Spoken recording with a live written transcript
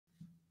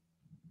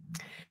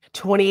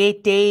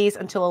28 days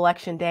until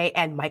Election Day,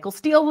 and Michael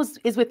Steele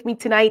is with me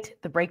tonight.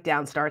 The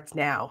breakdown starts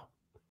now.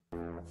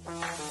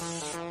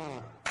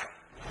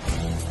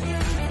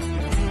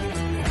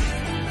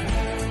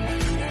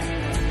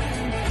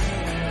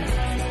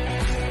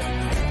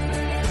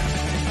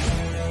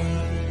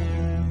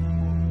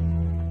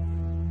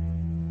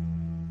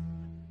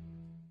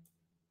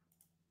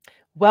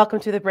 Welcome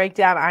to the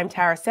breakdown. I'm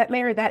Tara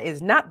Setmayer. That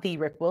is not the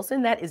Rick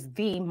Wilson. That is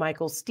the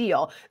Michael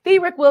Steele. The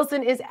Rick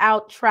Wilson is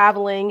out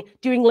traveling,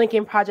 doing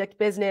Lincoln Project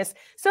business.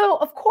 So,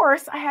 of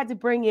course, I had to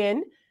bring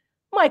in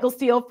Michael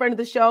Steele, friend of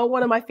the show,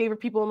 one of my favorite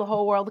people in the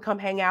whole world, to come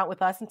hang out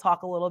with us and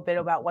talk a little bit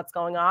about what's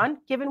going on.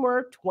 Given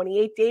we're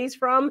 28 days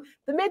from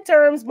the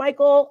midterms,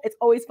 Michael, it's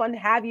always fun to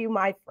have you,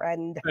 my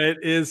friend. It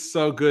is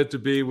so good to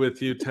be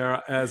with you,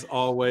 Tara, as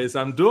always.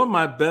 I'm doing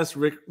my best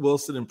Rick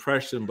Wilson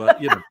impression, but,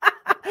 you know.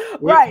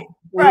 Right.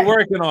 We're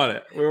working on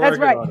it. That's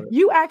right.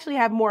 You actually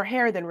have more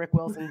hair than Rick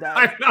Wilson does.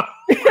 I know.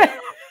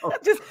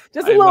 just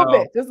a little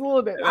bit. Just a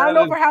little bit. I don't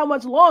know for how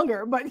much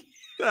longer, but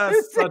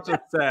that's such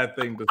a sad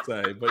thing to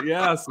say. But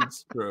yes,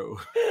 it's true.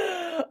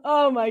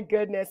 Oh my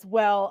goodness.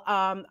 Well,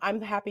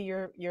 I'm happy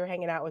you're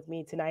hanging out with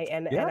me tonight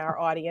and our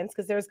audience,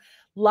 because there's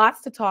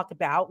lots to talk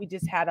about. We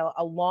just had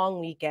a long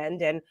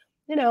weekend, and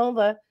you know,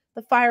 the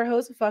fire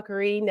hose of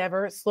fuckery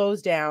never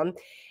slows down.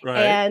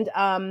 Right.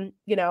 And,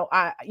 you know,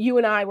 you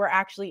and I were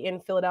actually in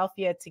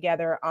Philadelphia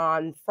together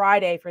on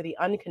Friday for the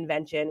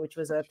Unconvention, which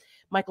was a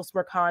Michael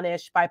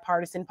Smerconish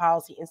Bipartisan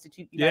Policy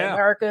Institute United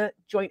America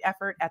joint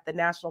effort at the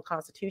National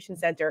Constitution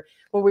Center,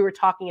 where we were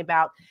talking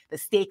about the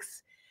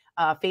stakes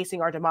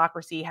facing our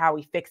democracy, how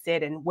we fix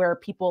it, and where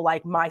people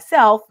like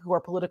myself, who are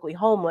politically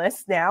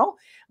homeless now,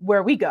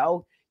 where we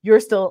go, you're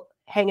still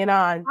hanging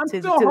on I'm to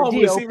still the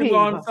homeless, GOP. even though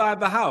I'm inside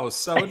the house.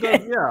 So it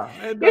does,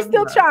 You're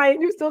still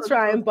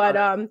trying.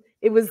 But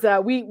it was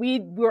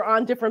we were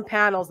on different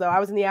panels though. I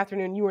was in the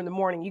afternoon, you were in the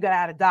morning. You got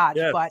out of Dodge,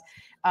 but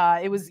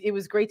it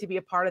was great to be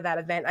a part of that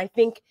event. I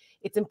think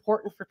it's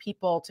important for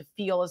people to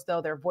feel as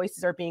though their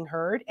voices are being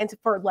heard, and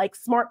for like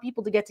smart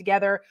people to get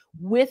together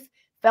with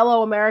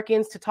fellow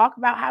Americans to talk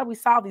about how do we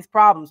solve these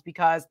problems,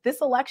 because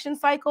this election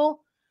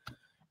cycle,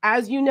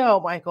 as you know,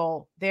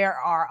 Michael, there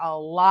are a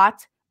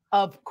lot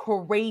of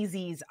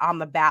crazies on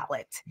the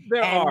ballot.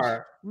 There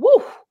are.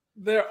 Woo!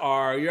 There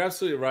are. You're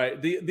absolutely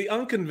right. The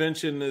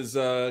Unconvention is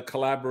a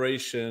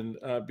collaboration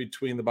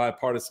between the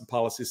Bipartisan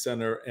Policy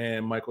Center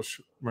and Michael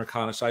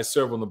Smerconish. I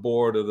serve on the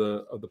board of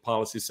the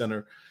Policy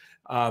Center.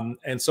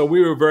 And so we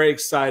were very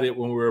excited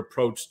when we were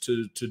approached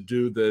to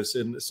do this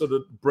and sort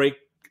of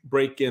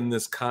break in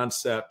this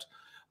concept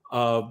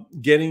of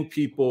getting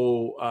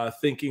people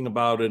thinking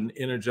about and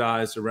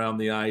energized around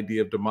the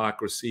idea of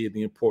democracy and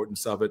the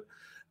importance of it.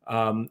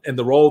 And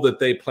the role that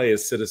they play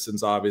as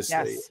citizens,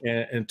 obviously.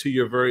 Yes. And to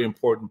your very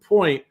important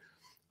point,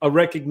 a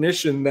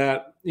recognition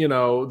that, you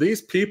know,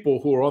 these people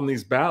who are on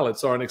these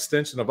ballots are an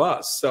extension of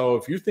us. So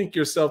if you think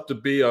yourself to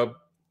be an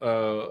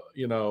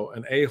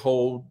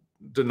a-hole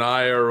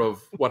denier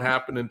of what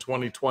happened in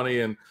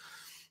 2020 and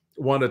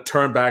want to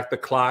turn back the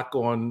clock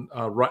on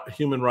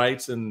human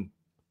rights and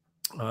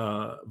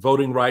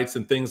voting rights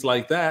and things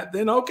like that,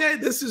 then okay,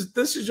 this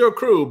is your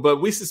crew. But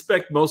we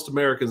suspect most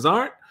Americans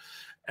aren't.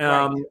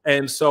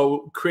 And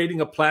so creating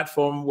a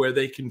platform where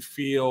they can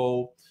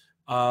feel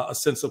a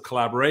sense of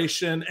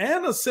collaboration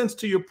and a sense,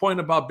 to your point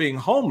about being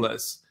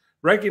homeless,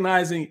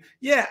 recognizing,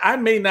 I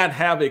may not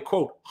have a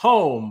quote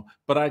home,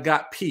 but I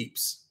got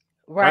peeps,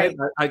 right?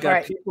 I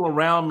got people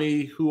around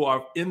me who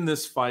are in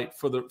this fight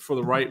for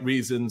the right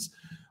reasons,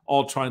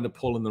 all trying to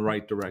pull in the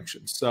right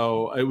direction.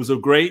 So it was a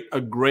great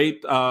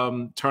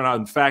turnout.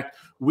 In fact,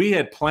 we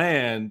had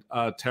planned,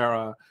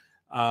 Tara,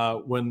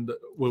 when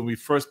we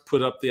first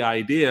put up the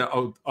idea,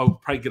 I'll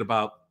probably get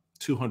about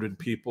 200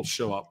 people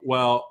show up.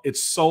 Well,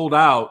 it's sold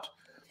out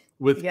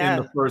within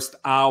the first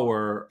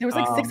hour. There was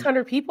like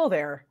 600 people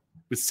there.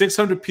 With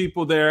 600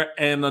 people there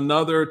and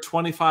another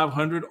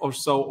 2,500 or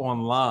so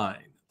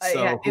online.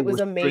 So it was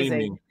amazing.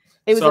 Streaming.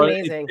 It was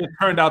amazing. It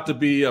turned out to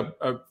be a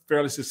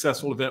fairly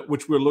successful event,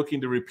 which we're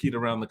looking to repeat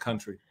around the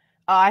country.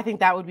 I think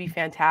that would be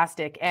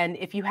fantastic. And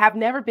if you have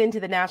never been to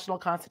the National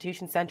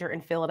Constitution Center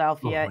in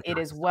Philadelphia, it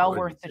is well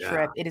worth the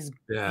trip. It is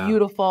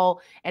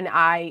beautiful. And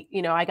I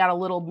got a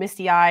little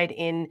misty-eyed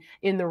in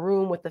the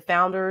room with the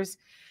founders.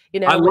 You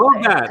know, I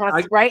love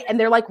that. Right. And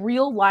they're like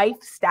real life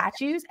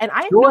statues. And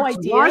I had George no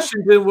idea.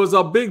 Washington was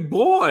a big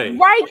boy.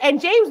 Right. And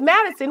James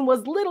Madison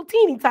was little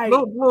teeny tiny.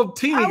 Little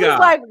teeny guy. I was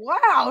like,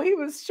 wow, he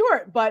was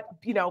short, but,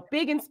 you know,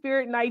 big in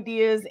spirit and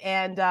ideas.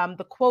 And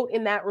the quote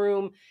in that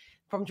room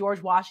from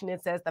George Washington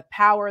says, "The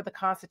power of the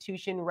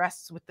Constitution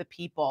rests with the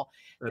people."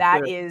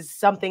 That is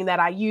something that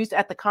I used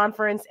at the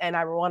conference. And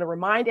I want to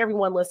remind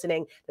everyone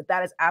listening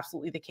that is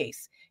absolutely the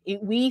case.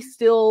 We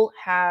still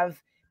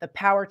have the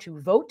power to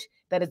vote.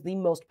 That is the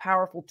most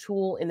powerful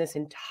tool in this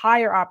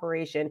entire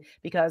operation,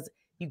 because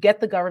you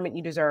get the government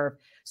you deserve.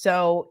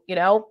 So, you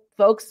know,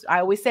 folks, I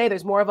always say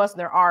there's more of us than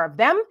there are of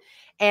them.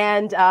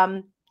 And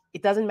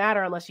it doesn't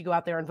matter unless you go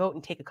out there and vote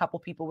and take a couple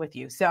people with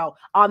you. So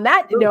on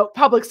that note,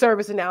 public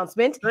service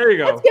announcement. There you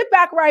go. Let's get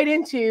back right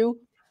into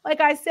like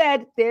I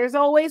said, there's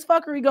always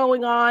fuckery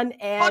going on.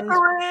 And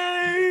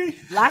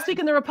Fuckery! Last week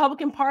in the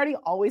Republican Party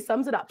always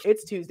sums it up.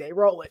 It's Tuesday.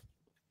 Roll it.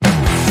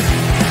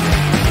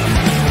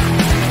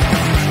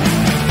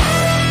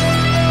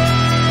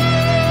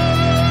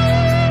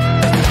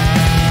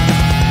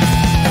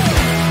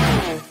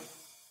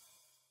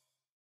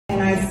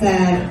 And I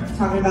said,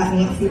 talking about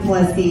Nancy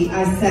Pelosi,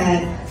 I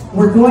said,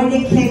 we're going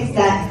to kick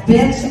that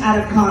bitch out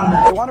of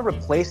Congress. They want to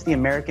replace the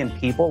American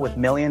people with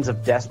millions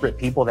of desperate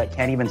people that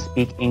can't even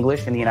speak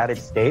English in the United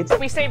States.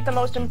 We saved the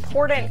most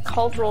important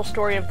cultural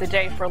story of the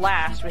day for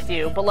last with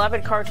you.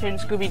 Beloved cartoon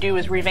Scooby-Doo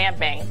is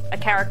revamping. A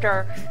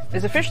character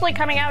is officially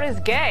coming out as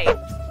gay.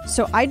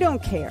 So I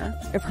don't care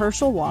if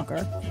Herschel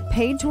Walker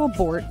paid to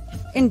abort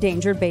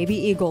endangered baby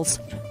eagles.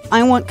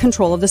 I want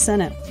control of the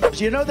Senate.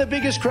 You know the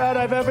biggest crowd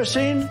I've ever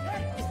seen?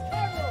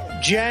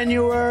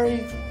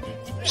 January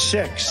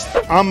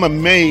 6th. I'm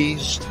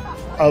amazed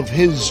of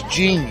his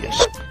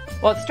genius.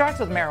 Well, it starts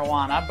with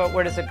marijuana, but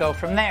where does it go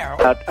from there?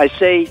 I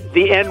say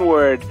the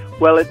N-word.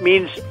 Well, it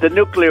means the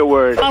nuclear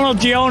word.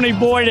 Donald's the only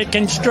boy that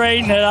can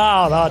straighten it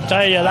out, I'll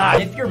tell you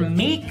that. If you're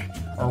meek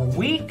or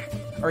weak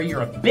or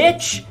you're a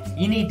bitch,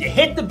 you need to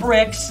hit the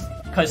bricks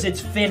because it's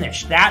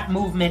finished. That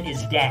movement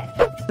is dead.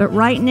 But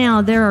right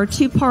now, there are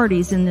two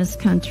parties in this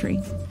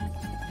country.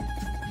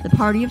 The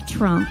party of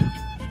Trump,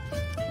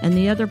 and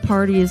the other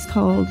party is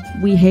called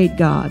We Hate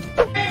God.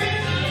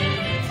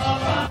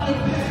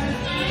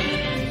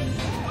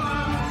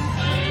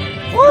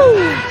 Woo!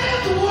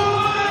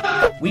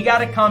 We got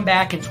to come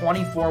back in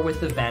 24 with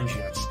the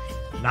vengeance.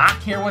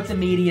 Not care what the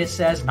media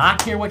says, not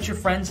care what your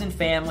friends and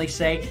family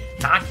say,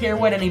 not care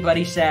what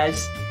anybody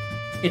says.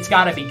 It's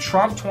got to be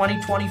Trump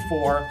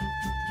 2024.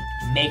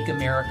 Make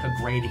America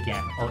great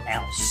again, or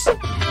else.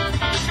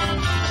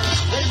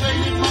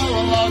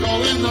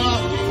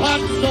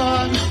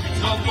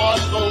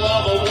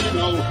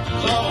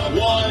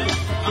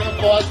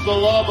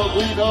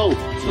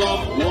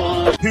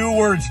 Two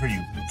words for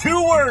you.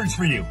 Two words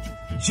for you.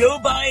 Joe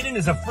Biden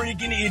is a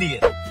freaking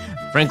idiot.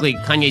 Frankly,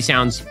 Kanye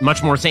sounds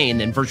much more sane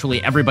than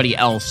virtually everybody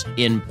else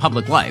in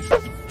public life.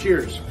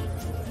 Cheers.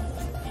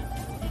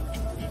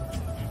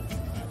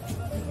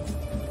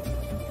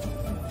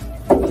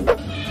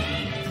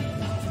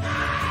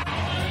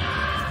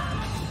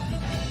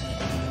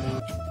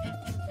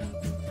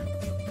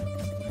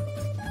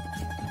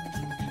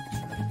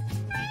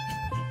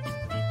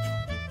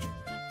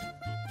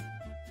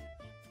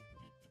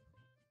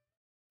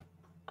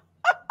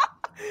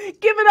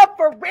 Give it up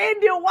for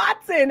Randy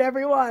Watson,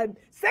 everyone.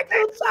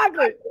 Sexual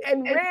chocolate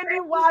and Randy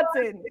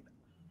Watson.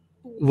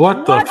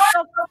 What the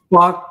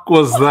fuck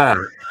was that?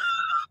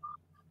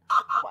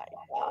 Oh my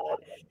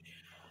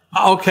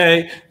God.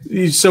 Okay,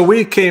 so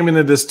we came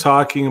into this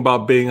talking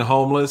about being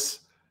homeless.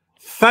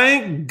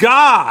 Thank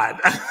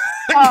God.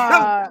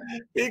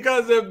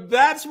 Because if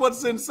that's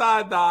what's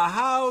inside the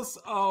house,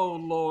 oh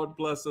Lord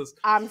bless us.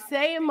 I'm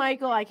saying,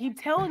 Michael, I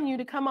keep telling you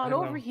to come on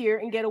over here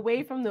and get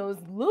away from those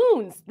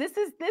loons. This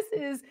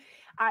is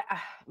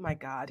my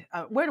God,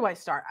 where do I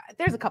start?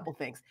 There's a couple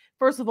things.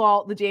 First of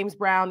all, the James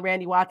Brown,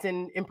 Randy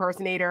Watson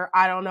impersonator.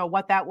 I don't know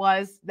what that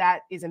was.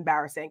 That is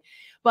embarrassing.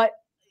 But,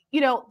 you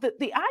know,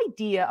 the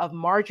idea of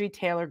Marjorie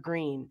Taylor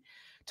Greene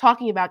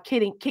talking about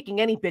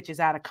kicking any bitches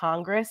out of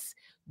Congress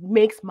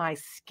makes my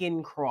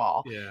skin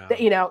crawl. Yeah.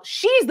 You know,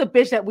 she's the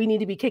bitch that we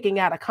need to be kicking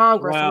out of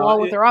Congress, along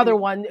with her other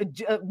one,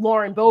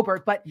 Lauren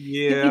Boebert. But,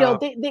 you know,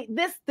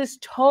 this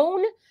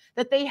tone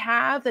that they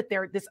have, that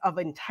they're this of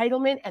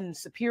entitlement and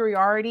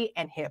superiority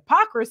and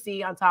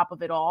hypocrisy on top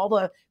of it all,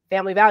 the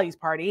Family Values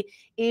Party,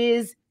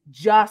 is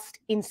just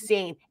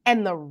insane.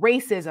 And the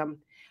racism.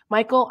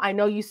 Michael, I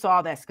know you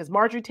saw this because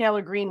Marjorie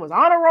Taylor Greene was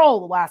on a roll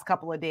the last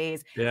couple of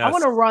days. Yes. I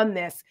want to run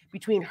this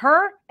between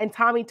her and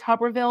Tommy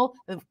Tuberville,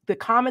 the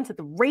comments,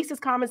 the racist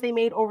comments they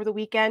made over the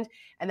weekend,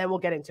 and then we'll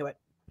get into it.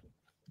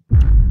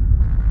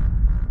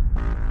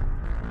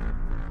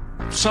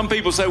 Some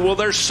people say, well,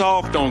 they're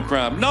soft on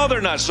crime. No,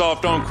 they're not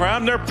soft on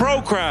crime. They're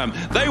pro-crime.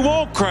 They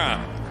want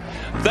crime.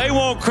 They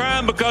want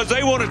crime because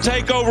they want to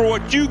take over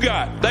what you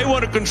got. They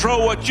want to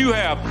control what you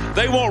have.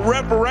 They want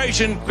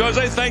reparation because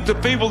they think the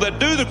people that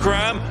do the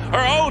crime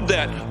are owed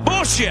that.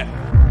 Bullshit.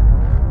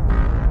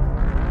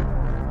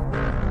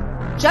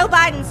 Joe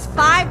Biden's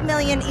 5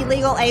 million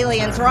illegal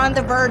aliens are on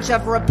the verge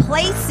of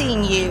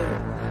replacing you,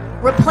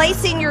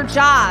 replacing your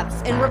jobs,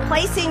 and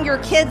replacing your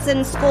kids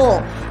in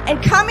school.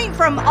 And coming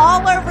from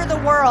all over the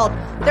world,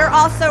 they're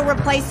also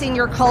replacing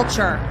your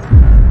culture.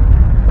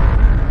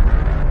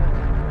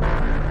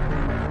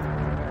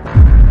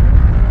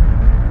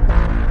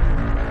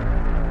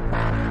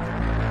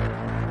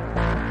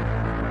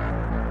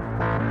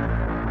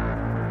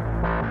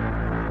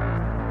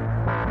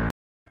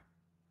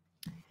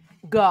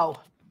 Go.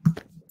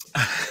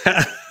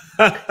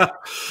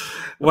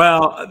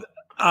 Well,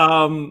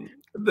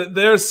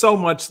 there's so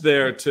much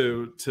there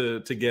to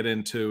get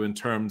into in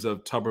terms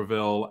of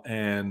Tuberville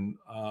and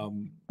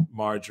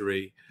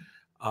Marjorie.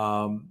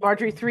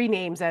 Marjorie, 3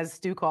 names, as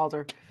Stu called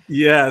her.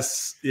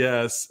 Yes.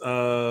 You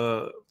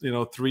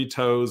know, 3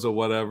 toes or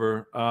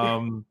whatever.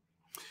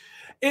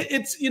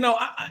 it's, you know,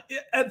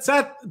 it's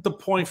at the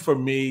point for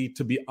me,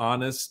 to be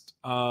honest,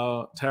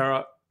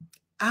 Tara,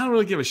 I don't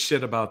really give a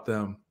shit about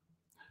them.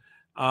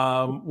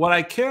 What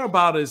I care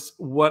about is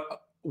what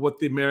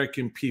the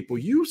American people.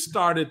 You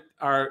started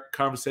our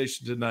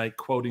conversation tonight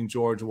quoting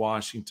George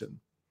Washington,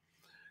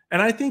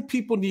 and I think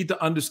people need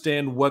to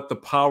understand what the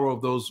power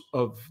of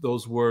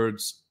those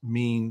words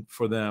mean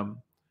for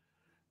them.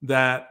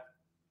 That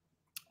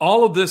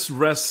all of this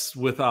rests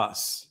with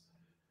us.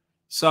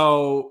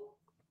 So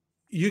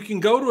you can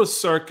go to a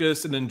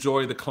circus and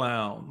enjoy the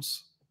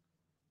clowns,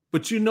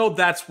 but you know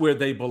that's where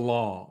they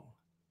belong.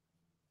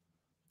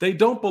 They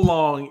don't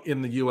belong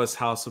in the U.S.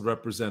 House of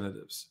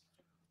Representatives.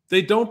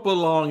 They don't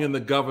belong in the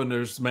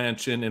governor's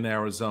mansion in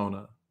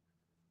Arizona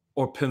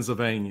or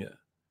Pennsylvania.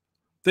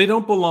 They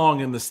don't belong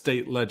in the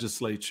state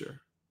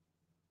legislature.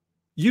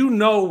 You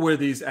know where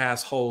these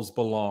assholes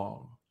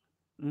belong.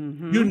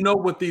 Mm-hmm. You know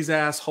what these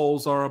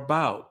assholes are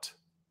about.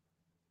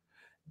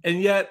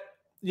 And yet,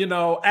 you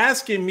know,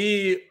 asking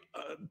me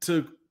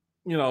to,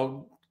 you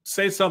know,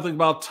 say something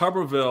about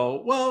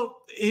Tuberville, well,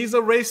 he's a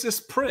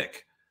racist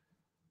prick.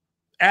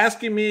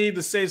 Asking me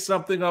to say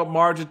something about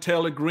Marjorie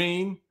Taylor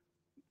Greene,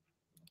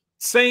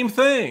 same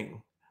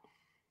thing.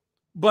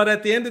 But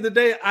at the end of the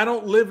day, I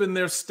don't live in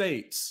their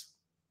states.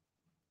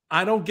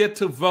 I don't get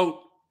to vote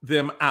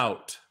them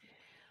out.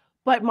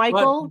 But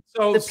Michael,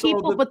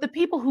 the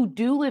people who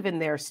do live in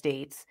their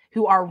states,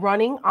 who are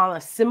running on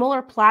a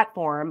similar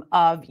platform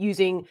of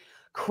using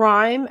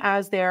crime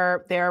as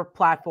their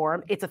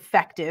platform, it's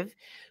effective,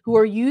 who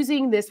are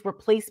using this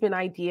replacement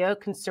idea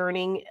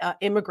concerning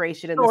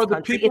immigration in this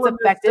country, it's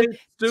effective.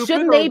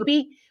 Shouldn't they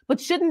be?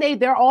 But shouldn't they?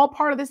 They're all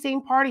part of the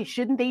same party.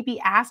 Shouldn't they be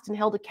asked and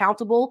held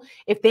accountable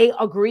if they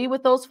agree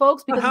with those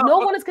folks? Because no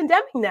one is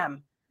condemning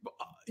them.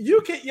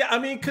 You can, yeah, I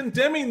mean,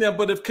 condemning them,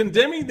 but if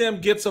condemning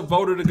them gets a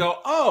voter to go,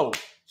 oh,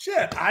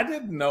 shit, I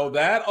didn't know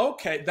that.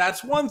 Okay,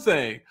 that's one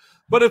thing.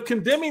 But if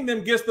condemning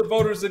them gets the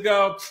voters to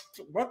go,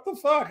 what the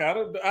fuck?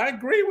 I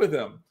agree with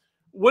them.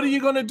 What are you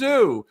going to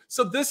do?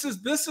 So this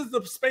is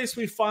the space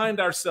we find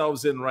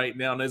ourselves in right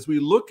now. And as we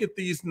look at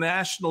these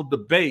national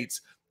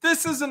debates,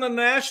 this isn't a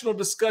national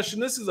discussion.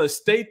 This is a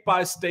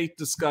state-by-state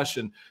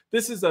discussion.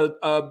 This is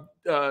a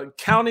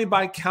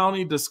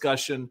county-by-county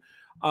discussion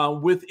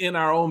within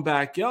our own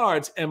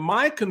backyards. And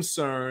my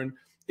concern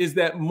is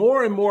that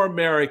more and more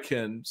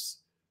Americans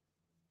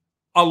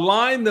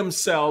align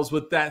themselves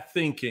with that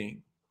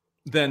thinking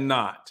than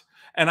not.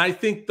 And I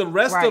think the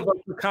rest of us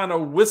are kind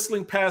of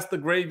whistling past the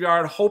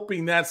graveyard,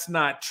 hoping that's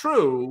not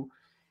true.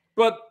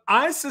 But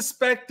I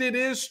suspect it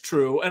is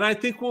true. And I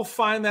think we'll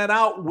find that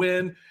out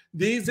when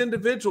these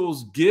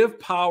individuals give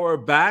power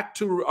back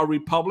to a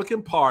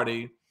Republican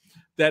Party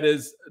that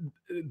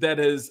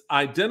is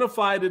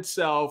identified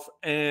itself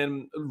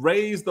and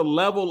raised the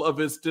level of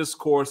its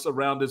discourse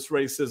around its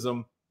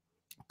racism,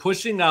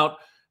 pushing out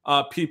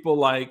people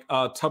like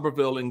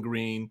Tuberville and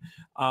Greene,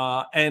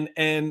 and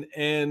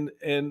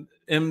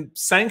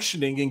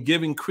sanctioning and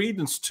giving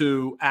credence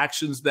to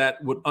actions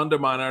that would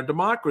undermine our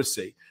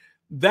democracy.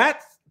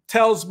 That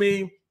tells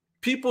me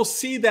people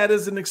see that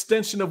as an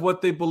extension of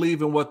what they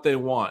believe and what they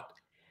want.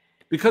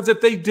 Because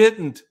if they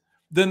didn't,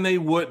 then they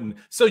wouldn't.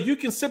 So you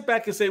can sit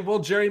back and say, well,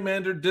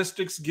 gerrymandered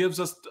districts gives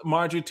us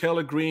Marjorie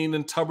Taylor Greene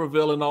and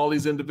Tuberville and all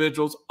these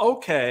individuals.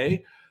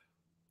 Okay.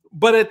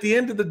 But at the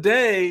end of the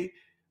day,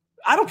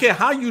 I don't care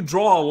how you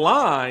draw a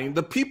line,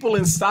 the people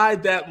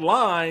inside that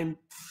line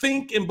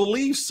think and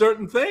believe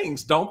certain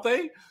things, don't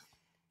they?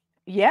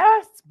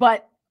 Yes,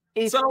 but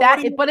if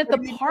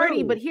the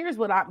party, but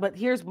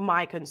here's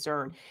my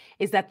concern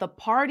is that the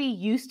party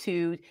used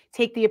to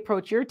take the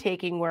approach you're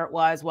taking, where it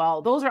was,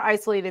 well, those are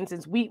isolated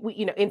incidents.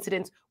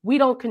 Incidents. We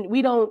don't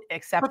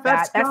accept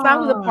that. That's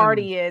not who the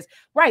party is.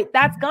 Right.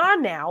 That's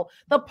gone now.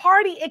 The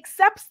party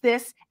accepts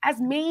this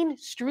as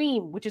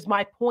mainstream, which is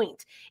my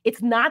point.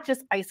 It's not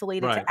just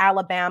isolated to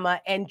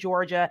Alabama and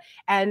Georgia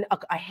and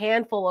a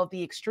handful of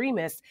the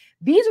extremists.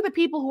 These are the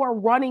people who are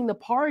running the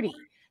party.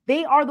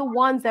 They are the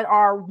ones that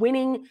are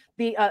winning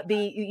the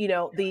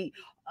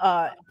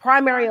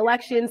primary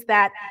elections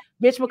that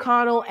Mitch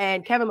McConnell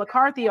and Kevin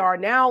McCarthy are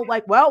now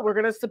like, well, we're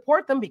going to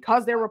support them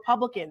because they're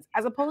Republicans,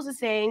 as opposed to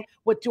saying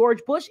what George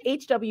Bush,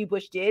 H.W.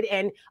 Bush did,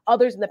 and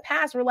others in the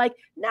past were like,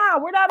 nah,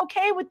 we're not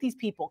okay with these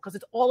people because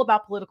it's all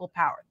about political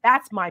power.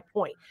 That's my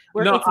point.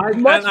 It's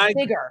much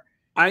bigger.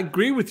 I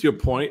agree with your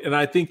point, and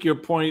I think your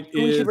point is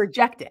we should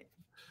reject it.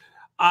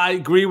 I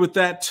agree with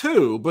that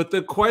too. But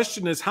the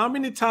question is, how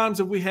many times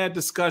have we had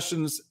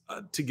discussions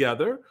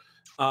together?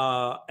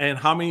 And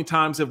how many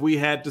times have we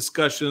had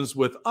discussions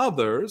with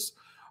others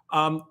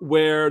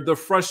where the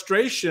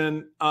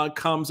frustration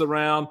comes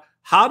around,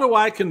 how do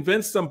I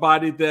convince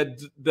somebody that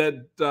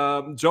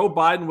Joe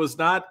Biden was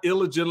not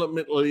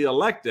illegitimately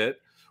elected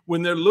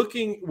when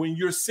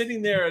you're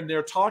sitting there and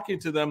they're talking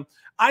to them?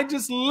 I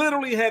just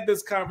literally had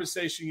this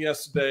conversation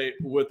yesterday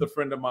with a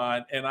friend of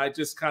mine, and I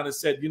just kind of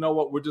said, you know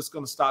what, we're just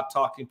going to stop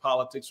talking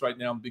politics right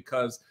now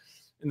because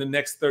in the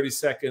next 30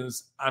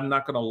 seconds, I'm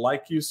not going to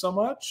like you so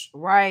much.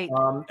 Right.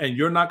 And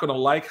you're not going to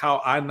like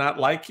how I not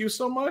like you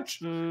so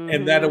much.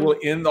 And that it will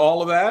end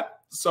all of that.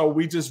 So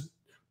we just,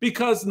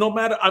 because no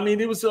matter, I mean,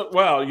 it was,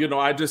 well, you know,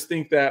 I just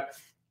think that,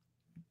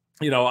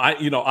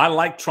 I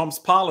like Trump's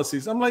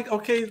policies. I'm like,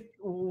 okay,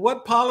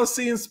 what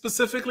policy and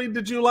specifically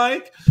did you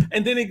like?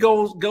 And then it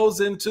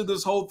goes into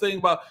this whole thing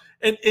about,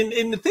 and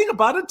the thing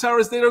about it,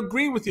 Tara, is they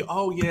agree with you.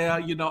 Oh yeah,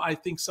 I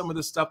think some of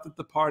the stuff that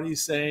the party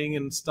is saying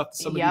and stuff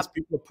some of these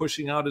people are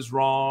pushing out is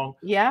wrong.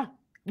 Yeah,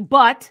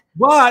 but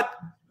I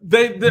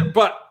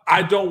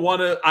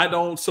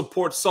don't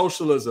support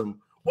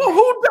socialism. Well,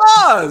 who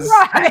does?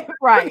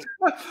 Right.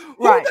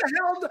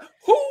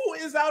 Who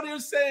is out here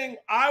saying,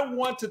 I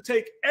want to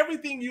take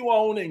everything you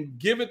own and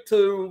give it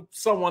to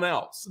someone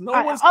else? No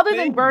one's other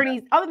than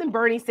Bernie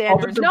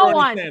Sanders.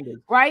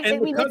 Right?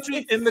 And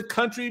the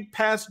country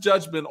passed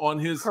judgment on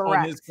his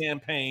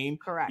campaign.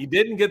 Correct. He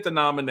didn't get the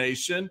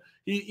nomination.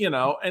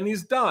 And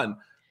he's done.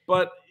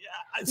 But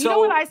you know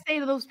what I say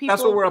to those people?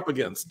 That's what we're up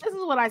against. This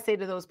is what I say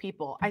to those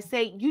people. I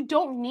say, you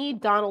don't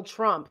need Donald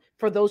Trump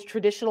for those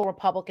traditional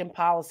Republican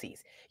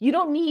policies. You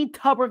don't need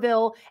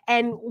Tuberville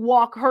and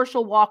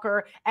Herschel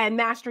Walker and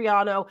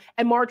Mastriano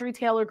and Marjorie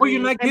Taylor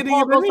Greene. Well, you're not and getting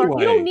Paul it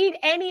anyway. You don't need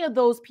any of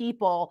those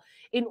people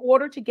in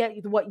order to get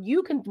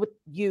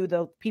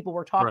the people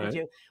we're talking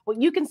to,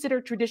 what you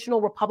consider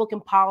traditional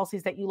Republican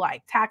policies that you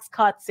like, tax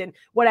cuts and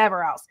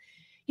whatever else.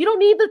 You don't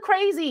need the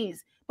crazies.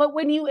 But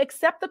when you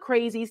accept the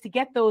crazies to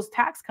get those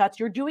tax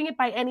cuts, you're doing it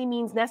by any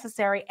means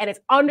necessary, and it's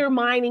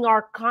undermining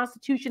our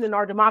Constitution and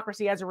our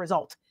democracy as a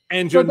result.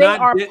 And you're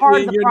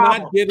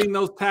not getting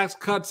those tax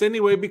cuts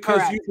anyway,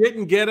 because you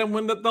didn't get them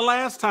when the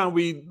last time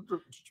we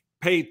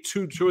paid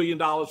 $2 trillion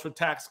for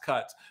tax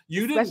cuts.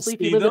 You didn't see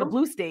if you live them. in a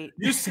blue state.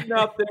 You sit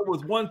out there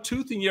with one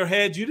tooth in your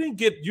head. You didn't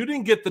get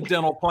the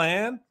dental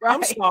plan.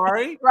 I'm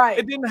sorry.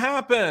 It didn't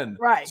happen.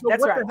 So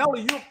That's what the hell are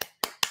you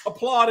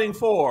applauding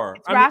for?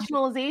 It's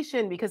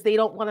rationalization, because they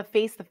don't want to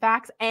face the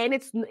facts, and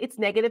it's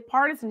negative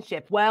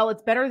partisanship. Well,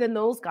 it's better than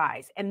those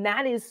guys, and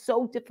that is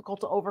so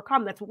difficult to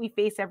overcome. That's what we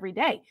face every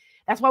day.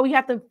 That's why we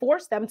have to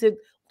force them to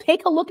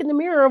take a look in the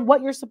mirror of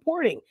what you're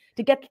supporting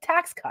to get the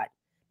tax cut.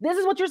 This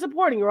is what you're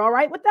supporting. You're all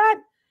right with that?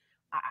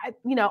 I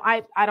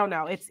don't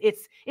know. It's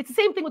the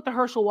same thing with the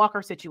Herschel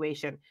Walker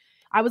situation.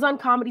 I was on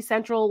Comedy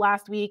Central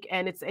last week,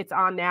 and it's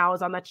on now. I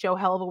was on that show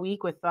Hell of a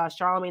Week with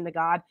Charlamagne the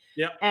God.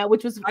 Yeah,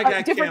 which was I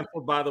got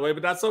canceled, by the way,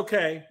 but that's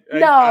okay.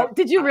 No,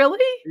 did you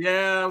really?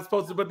 Yeah, I was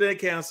supposed to, but they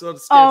canceled.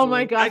 Oh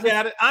my God! I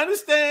got it. I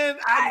understand.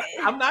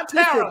 I'm not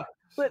Tara.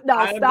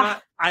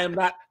 I'm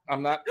not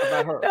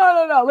her.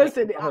 No.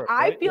 Listen,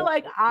 I feel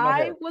like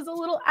I was a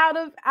little out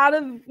of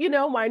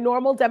my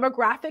normal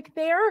demographic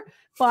there,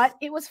 but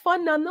it was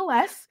fun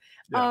nonetheless.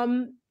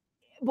 Yeah.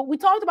 But we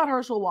talked about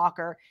Herschel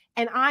Walker,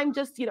 and I'm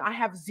just, I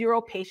have zero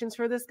patience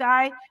for this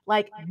guy,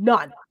 like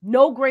none,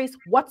 no grace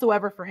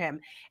whatsoever for him.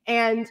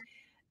 And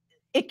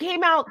it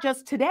came out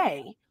just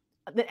today,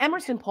 the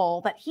Emerson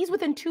poll, that he's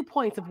within 2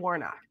 points of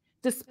Warnock,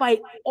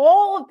 despite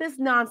all of this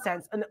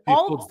nonsense and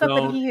all of the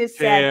stuff that he has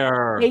said.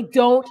 They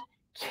don't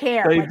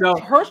care. They don't.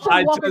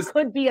 Herschel Walker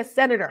could be a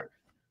senator.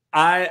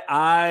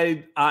 Yeah,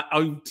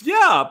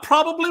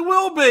 probably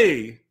will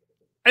be.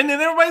 And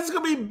then everybody's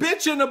going to be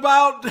bitching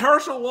about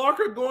Herschel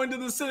Walker going to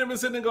the Senate and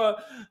sitting there going,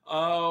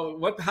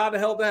 how the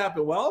hell did that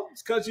happen? Well,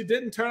 it's because you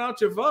didn't turn out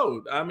your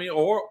vote. I mean,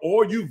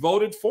 or you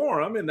voted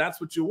for him and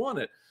that's what you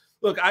wanted.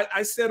 Look,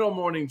 I said on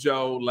Morning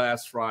Joe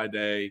last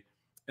Friday,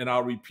 and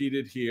I'll repeat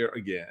it here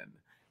again,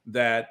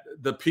 that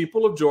the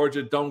people of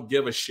Georgia don't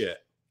give a shit.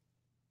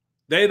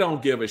 They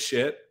don't give a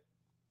shit.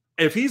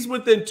 If he's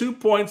within 2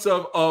 points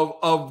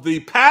of the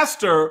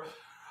pastor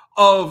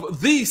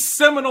of the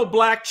seminal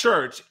black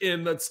church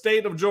in the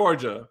state of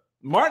Georgia,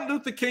 Martin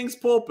Luther King's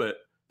pulpit,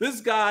 this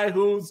guy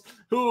who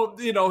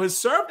has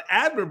served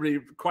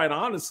admirably, quite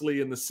honestly,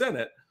 in the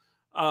Senate,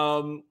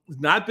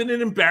 not been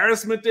an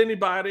embarrassment to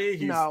anybody.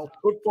 He's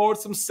put forward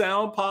some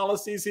sound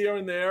policies here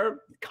and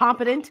there.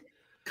 Competent.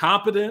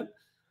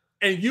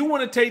 And you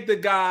want to take the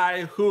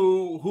guy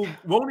who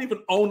won't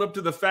even own up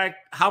to the fact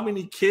how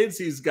many kids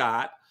he's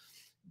got,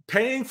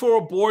 paying for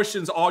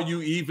abortions, all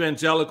you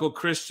evangelical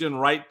Christian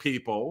right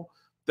people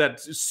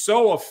that's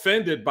so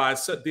offended by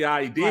the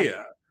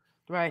idea.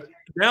 Right.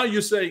 Now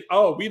you say,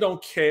 oh, we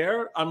don't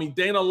care. I mean,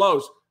 Dana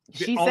Loesch,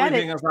 the only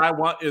thing I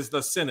want is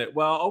the Senate.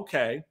 Well,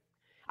 okay.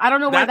 I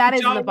don't know where that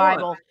is in the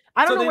Bible.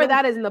 I don't know where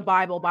that is in the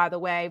Bible, by the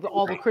way,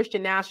 all the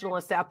Christian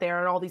nationalists out there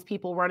and all these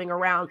people running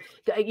around,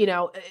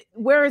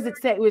 where does it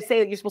say? It would say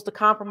that you're supposed to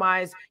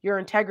compromise your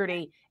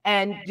integrity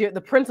and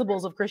the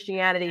principles of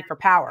Christianity for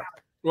power.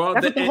 Well,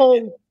 that's what the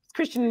whole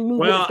Christian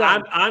movement.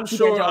 Well, I'm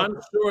sure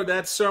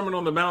that Sermon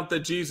on the Mount that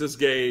Jesus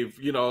gave,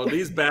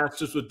 these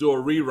bastards would do a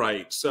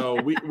rewrite. So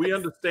we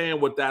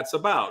understand what that's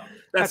about.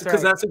 That's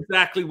because that's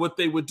exactly what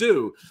they would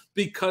do,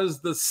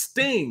 because the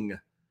sting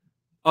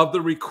of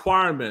the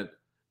requirement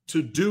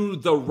to do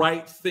the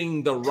right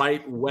thing the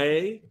right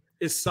way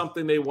is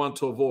something they want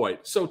to avoid.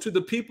 So to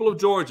the people of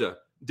Georgia,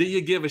 do you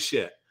give a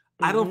shit?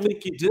 I don't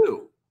think you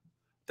do.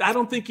 I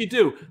don't think you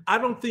do. I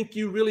don't think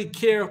you really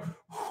care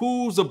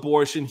whose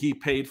abortion he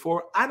paid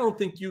for. I don't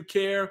think you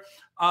care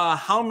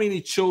how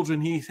many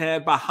children he's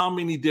had by how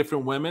many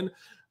different women.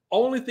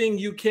 Only thing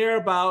you care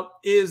about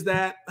is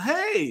that,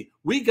 hey,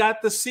 we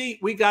got the seat,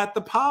 we got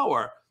the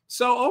power.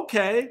 So,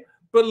 okay,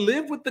 but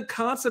live with the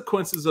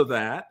consequences of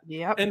that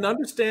and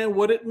understand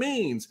what it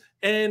means.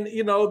 And,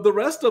 you know, the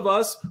rest of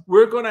us,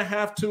 we're going to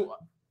have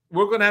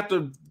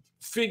to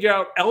figure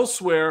out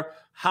elsewhere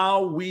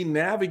how we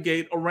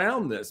navigate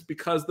around this,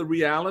 because the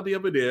reality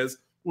of it is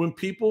when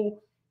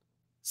people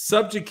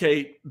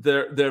subjugate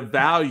their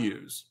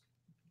values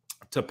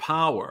to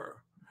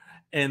power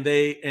and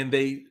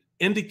they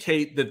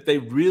indicate that they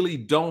really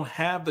don't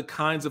have the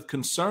kinds of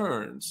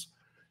concerns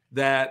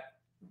that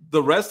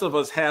the rest of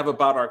us have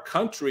about our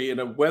country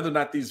and whether or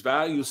not these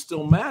values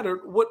still matter,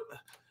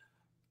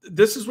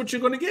 this is what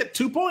you're going to get,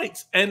 2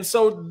 points. And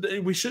so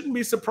we shouldn't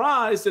be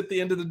surprised at the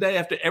end of the day,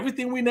 after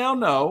everything we now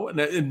know,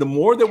 and the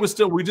more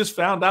that we just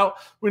found out,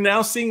 we're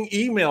now seeing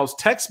emails,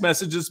 text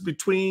messages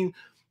between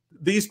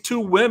these two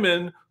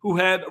women who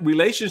had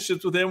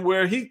relationships with him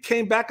where he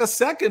came back a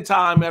second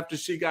time after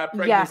she got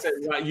pregnant and said,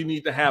 well, you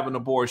need to have an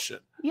abortion.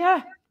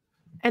 Yeah.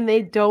 And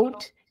they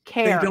don't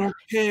care. They don't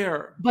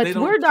care. But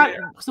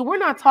we're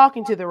not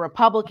talking to the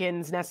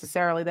Republicans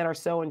necessarily that are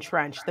so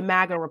entrenched, the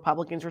MAGA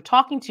Republicans. We're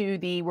talking to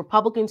the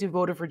Republicans who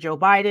voted for Joe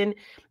Biden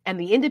and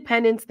the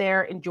independents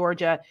there in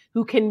Georgia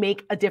who can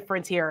make a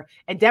difference here.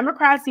 And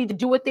Democrats need to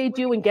do what they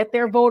do and get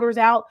their voters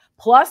out,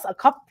 plus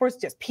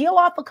just peel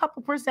off a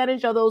couple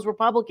percentage of those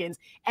Republicans,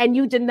 and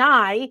you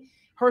deny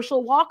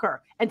Herschel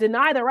Walker and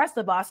deny the rest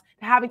of us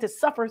having to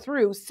suffer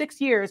through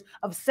 6 years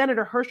of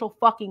Senator Herschel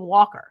fucking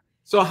Walker.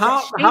 So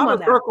how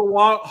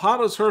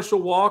does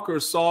Herschel Walker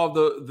solve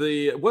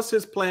the what's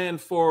his plan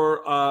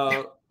for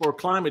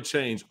climate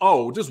change?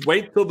 Oh, just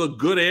wait till the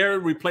good air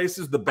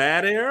replaces the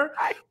bad air.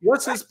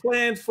 What's his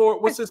plan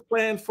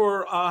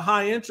for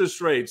high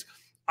interest rates?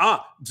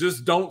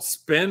 Just don't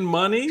spend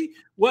money.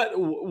 What?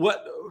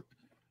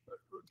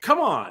 Come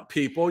on,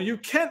 people. You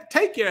can't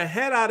take your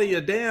head out of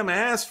your damn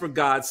ass, for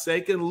God's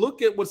sake, and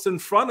look at what's in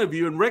front of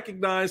you and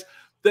recognize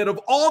that of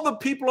all the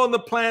people on the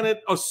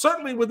planet, or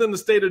certainly within the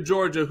state of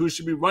Georgia, who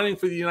should be running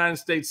for the United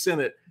States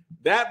Senate,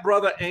 that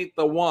brother ain't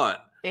the one.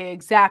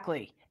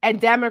 Exactly.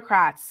 And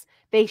Democrats,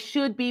 they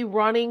should be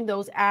running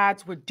those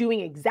ads. We're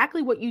doing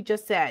exactly what you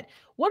just said.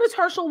 What is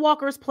Herschel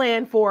Walker's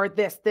plan for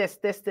this,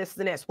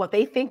 and this? What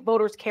they think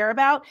voters care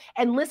about?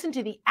 And listen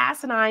to the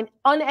asinine,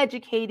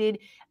 uneducated,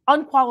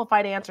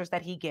 unqualified answers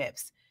that he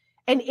gives.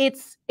 And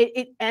if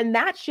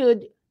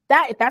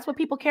that's what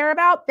people care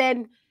about,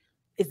 then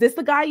is this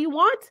the guy you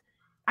want?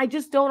 I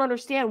just don't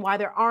understand why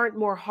there aren't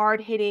more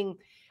hard-hitting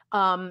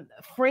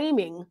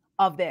framing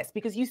of this,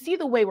 because you see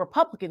the way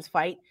Republicans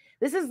fight.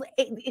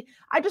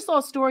 I just saw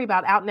a story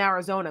about out in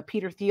Arizona,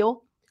 Peter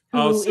Thiel.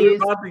 So you're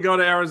about to go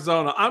to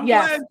Arizona. I'm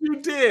glad you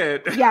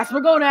did. Yes,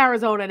 we're going to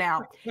Arizona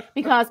now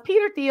because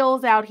Peter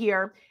Thiel's out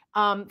here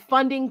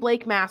funding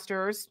Blake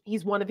Masters.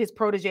 He's one of his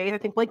proteges. I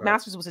think Blake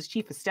Masters was his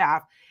chief of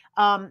staff.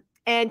 And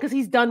because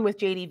he's done with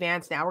J.D.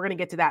 Vance now. We're going to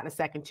get to that in a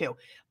second too.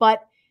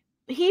 But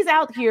he's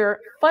out here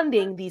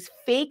funding these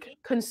fake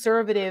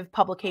conservative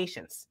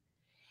publications.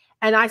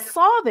 And I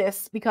saw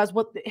this because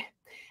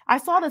I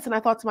saw this and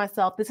I thought to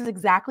myself, this is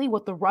exactly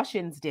what the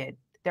Russians did.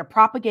 Their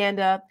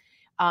propaganda,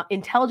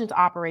 intelligence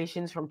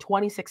operations from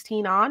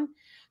 2016 on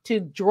to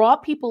draw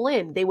people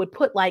in. They would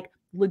put like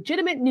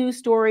legitimate news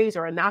stories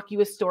or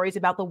innocuous stories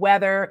about the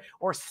weather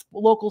or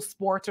local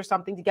sports or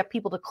something to get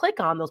people to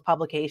click on those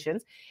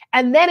publications.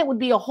 And then it would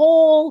be a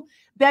whole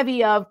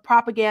bevy of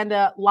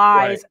propaganda,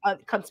 lies,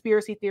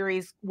 conspiracy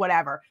theories,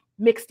 whatever,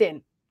 mixed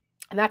in.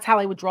 And that's how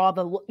I would draw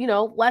the,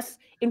 less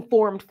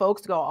informed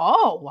folks to go,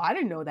 oh, well, I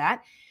didn't know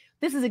that.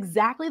 This is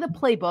exactly the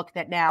playbook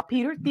that now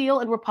Peter Thiel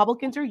and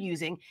Republicans are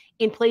using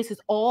in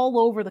places all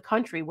over the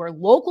country where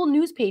local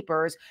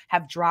newspapers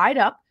have dried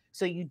up.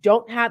 So they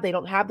don't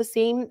have the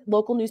same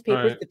local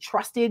newspapers, the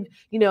trusted,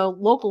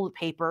 local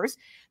papers.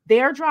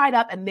 They're dried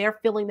up and they're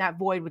filling that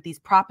void with these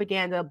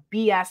propaganda,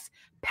 BS,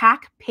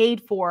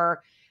 paid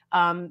for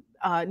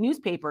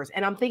newspapers.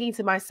 And I'm thinking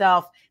to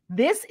myself,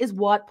 this is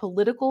what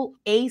political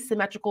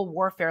asymmetrical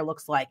warfare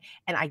looks like.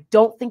 And I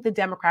don't think the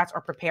Democrats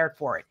are prepared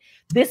for it.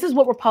 This is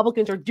what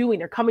Republicans are doing.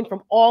 They're coming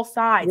from all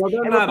sides. Well,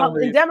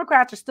 and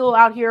Democrats are still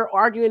out here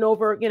arguing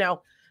over,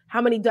 how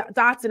many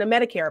dots in a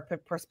Medicare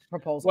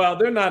proposal. Well,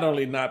 they're not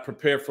only not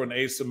prepared for an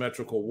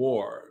asymmetrical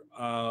war,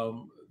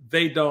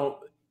 they don't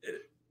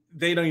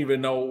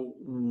even know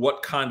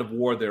what kind of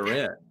war they're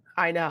in.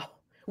 I know.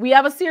 We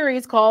have a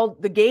series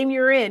called The Game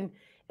You're In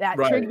that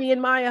Trigby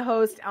and Maya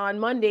host on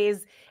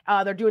Mondays.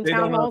 They're doing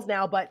town halls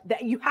now, but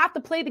you have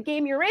to play the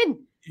game you're in.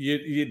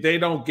 They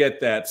don't get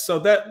that. So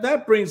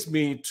that brings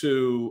me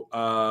to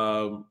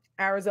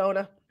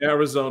Arizona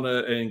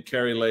and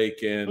Kari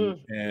Lake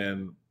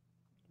and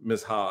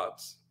Ms.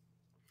 Hobbs.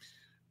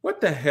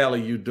 What the hell are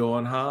you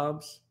doing,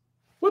 Hobbs?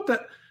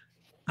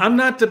 I'm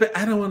not debating.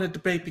 I don't want to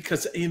debate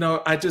because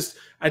I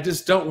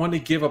just don't want to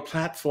give a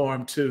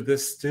platform to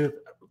this stupid.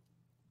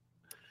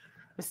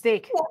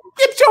 Mistake.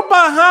 Get your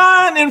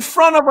behind in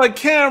front of a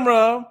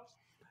camera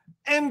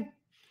and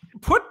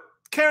put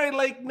Carrie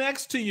Lake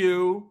next to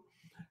you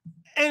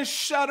and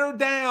shut her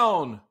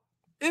down.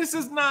 This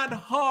is not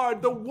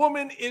hard. The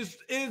woman is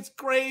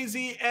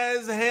crazy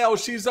as hell.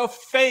 She's a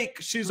fake.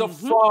 She's a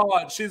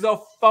fraud. She's a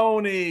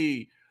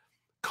phony.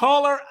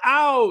 Call her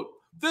out.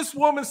 This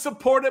woman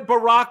supported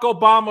Barack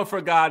Obama,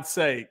 for God's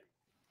sake.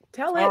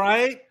 Tell it. All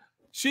right?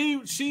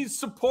 She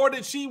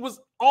supported, she was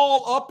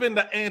all up in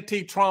the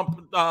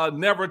anti-Trump,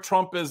 never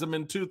Trumpism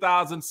in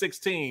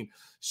 2016.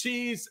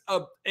 She's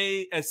an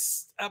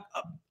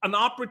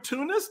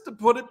opportunist, to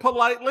put it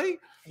politely.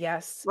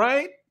 Yes.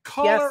 Right?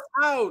 Call her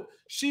out.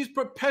 She's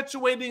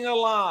perpetuating a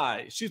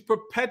lie. She's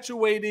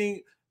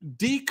perpetuating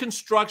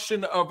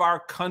deconstruction of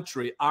our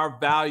country, our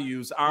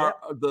values, our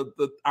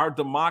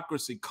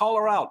democracy. Call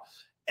her out.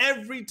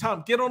 Every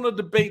time, get on a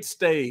debate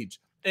stage,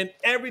 and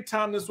every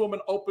time this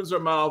woman opens her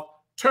mouth,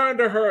 turn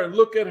to her and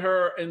look at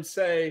her and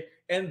say,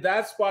 and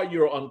that's why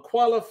you're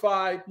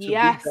unqualified to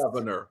be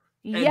governor.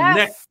 And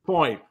next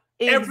point.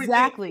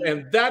 Exactly.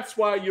 And that's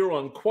why you're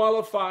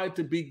unqualified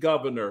to be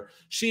governor.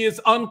 She is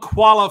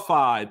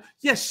unqualified.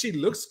 Yes, she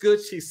looks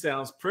good. She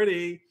sounds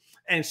pretty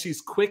and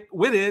she's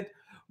quick-witted,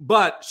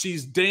 but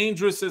she's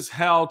dangerous as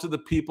hell to the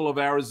people of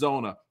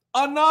Arizona.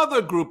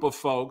 Another group of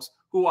folks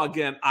who,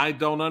 again, I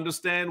don't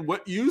understand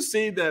what you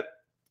see that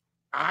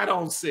I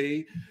don't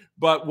see,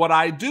 but what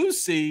I do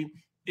see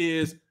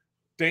is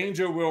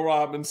Danger Will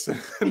Robinson.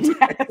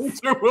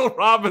 Danger Will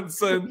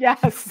Robinson.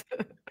 Yes.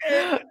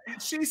 And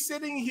she's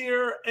sitting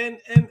here and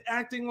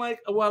acting like,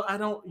 well, I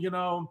don't,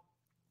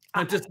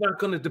 I'm just not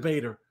going to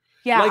debate her.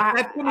 Yeah. Like,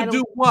 that's going to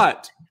do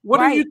what? What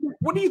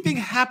do you think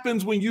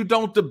happens when you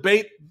don't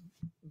debate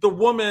the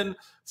woman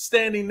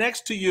standing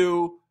next to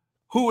you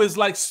who is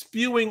like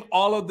spewing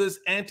all of this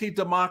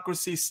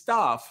anti-democracy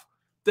stuff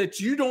that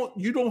you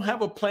don't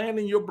have a plan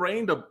in your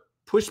brain to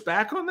push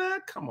back on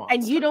that? Come on.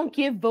 And you don't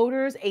give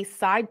voters a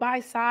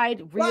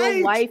side-by-side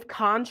real life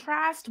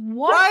contrast?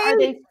 What are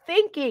they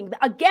thinking?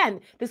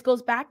 Again, this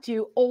goes back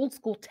to old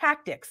school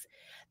tactics.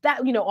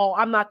 That, oh,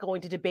 I'm not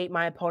going to debate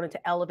my opponent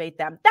to elevate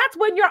them. That's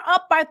when you're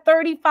up by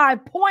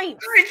 35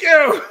 points. Thank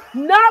you.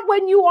 Not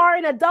when you are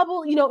in a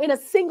double, in a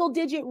single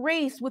digit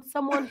race with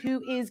someone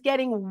who is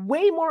getting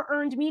way more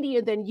earned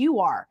media than you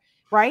are.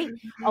 Right?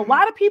 A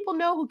lot of people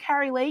know who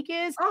Carrie Lake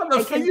is.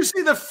 Can you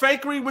see the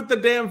fakery with the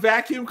damn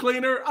vacuum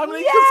cleaner? I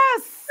mean,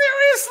 yes.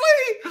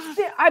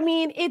 Seriously. I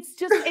mean, it's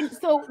just, and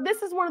so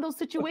this is one of those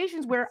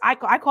situations where I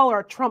call her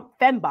a Trump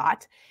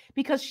fembot,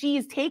 because she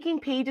is taking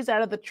pages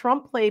out of the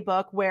Trump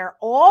playbook where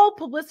all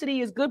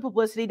publicity is good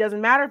publicity.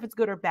 Doesn't matter if it's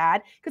good or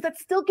bad, because that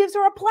still gives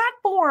her a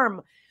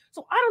platform.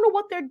 So I don't know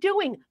what they're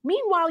doing.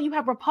 Meanwhile, you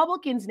have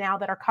Republicans now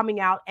that are coming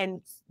out, and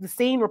the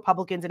same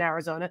Republicans in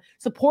Arizona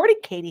supported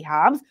Katie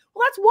Hobbs.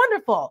 Well, that's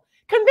wonderful.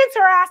 Convince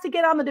her ass to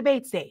get on the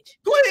debate stage.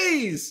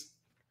 Please.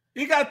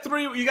 You got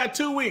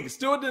 2 weeks.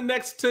 Do it in the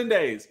next 10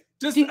 days.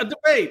 Just a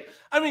debate.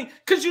 I mean,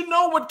 because you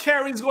know what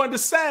Carrie's going to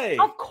say.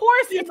 Of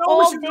course, it's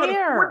all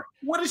there.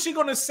 What is she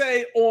going to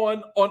say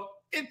on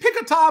pick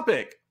a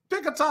topic.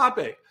 Pick a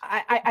topic.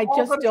 I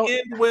just don't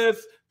end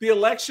with the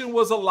election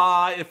was a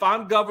lie. If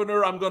I'm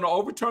governor, I'm going to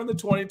overturn the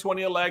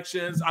 2020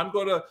 elections. I'm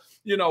going to,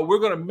 we're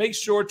going to make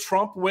sure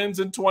Trump wins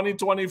in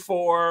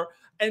 2024.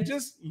 And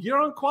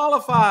you're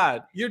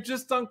unqualified. You're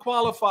just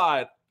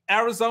unqualified.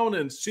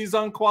 Arizonans, she's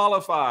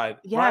unqualified.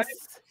 Yes, right?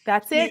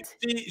 That's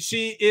it.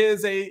 She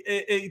is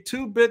a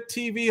 2-bit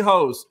TV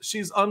host.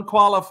 She's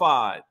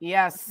unqualified.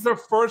 Yes. This is her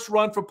first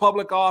run for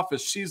public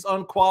office. She's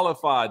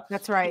unqualified.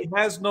 That's right. She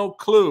has no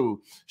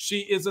clue. She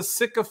is a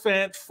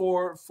sycophant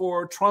for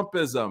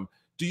Trumpism.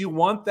 Do you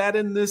want that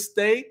in this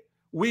state?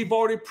 We've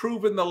already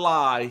proven the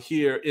lie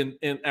here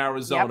in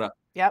Arizona.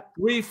 Yep.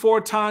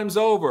 3-4 times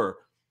over.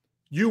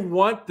 You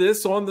want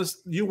this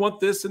you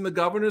want this in the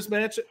governor's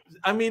mansion?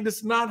 I mean,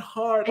 it's not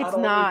hard. It's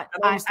not.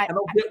 I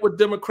don't get what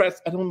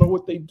Democrats, I don't know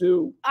what they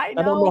do. I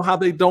know. I don't know how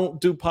they don't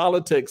do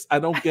politics. I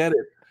don't get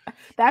it.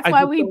 That's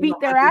why we beat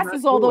their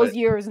asses all those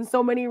years in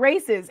so many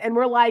races. And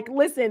we're like,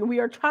 listen,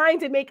 we are trying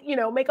to make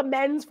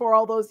amends for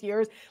all those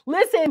years.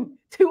 Listen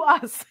to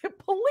us,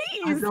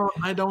 please.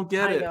 I don't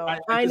get it.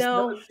 I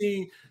know. Never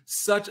seen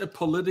such a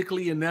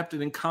politically inept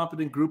and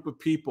incompetent group of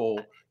people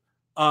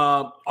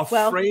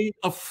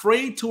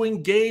afraid to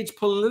engage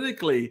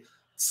politically.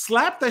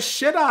 Slap the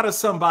shit out of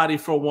somebody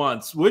for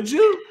once, would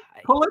you?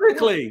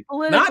 Politically.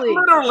 Not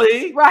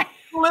literally. Right.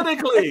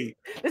 Politically.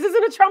 This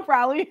isn't a Trump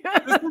rally.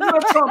 This isn't a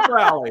Trump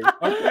rally,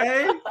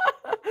 okay?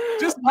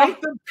 Just make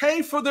them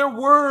pay for their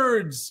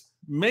words.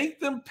 Make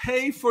them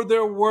pay for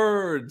their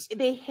words.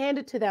 They hand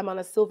it to them on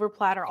a silver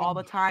platter all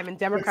the time, and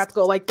Democrats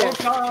go like this.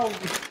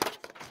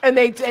 And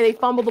they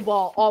fumble the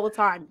ball all the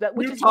time.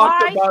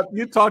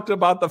 You talked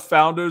about the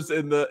founders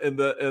at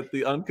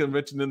the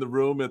unconvention in the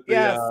room at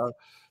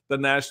the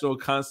National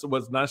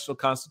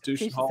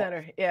Constitution Hall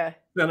Center. Yeah.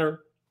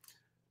 Center.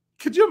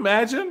 Could you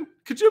imagine?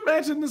 Could you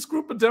imagine this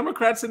group of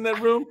Democrats in that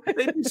room?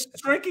 They'd be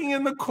shrinking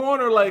in the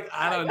corner like,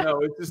 I don't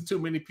know. It's just too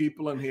many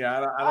people in here.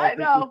 I don't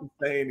think we can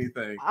say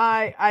anything.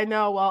 I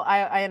know. Well,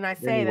 I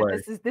say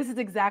Anyway. that this is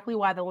exactly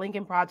why the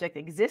Lincoln Project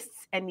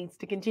exists and needs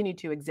to continue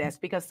to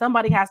exist, because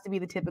somebody has to be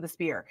the tip of the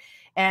spear.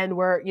 And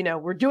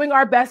we're doing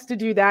our best to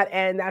do that.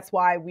 And that's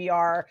why we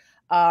are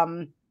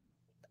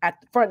at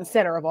the front and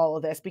center of all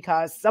of this,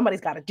 because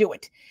somebody's got to do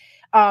it.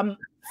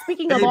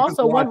 Speaking of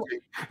also one,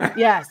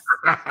 yes,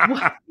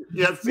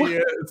 yes, he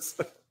is.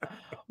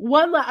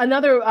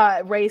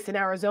 Another race in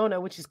Arizona,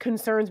 which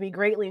concerns me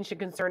greatly and should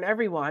concern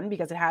everyone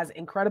because it has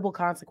incredible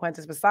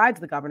consequences besides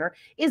the governor,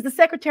 is the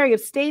Secretary of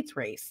State's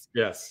race.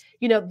 Yes.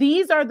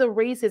 These are the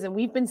races, and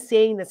we've been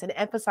saying this and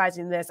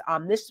emphasizing this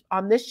on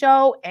this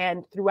show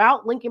and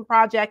throughout Lincoln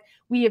Project.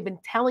 We have been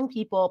telling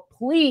people,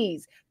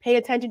 please pay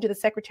attention to the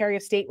Secretary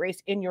of State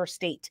race in your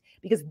state,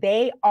 because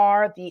they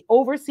are the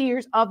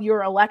overseers of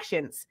your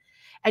elections.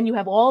 And you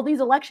have all these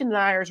election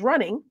deniers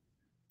running,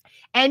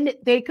 and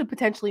they could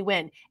potentially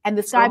win. And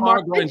this guy,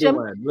 Mark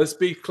Fincham, let's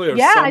be clear.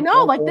 Yeah, I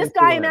know. Like, this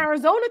guy in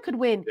Arizona could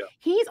win. Yeah.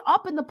 He's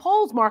up in the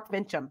polls, Mark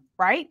Fincham,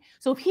 right?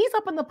 So if he's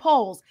up in the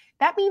polls,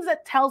 that means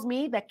that tells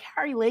me that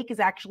Carrie Lake is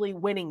actually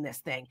winning this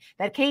thing,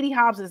 that Katie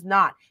Hobbs is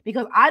not,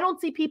 because I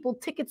don't see people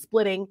ticket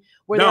splitting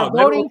where they're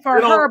voting for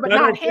her, but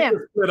not him.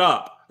 Split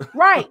up.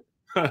 Right.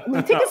 I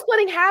mean, ticket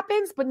splitting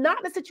happens, but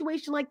not in a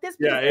situation like this.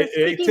 Yeah,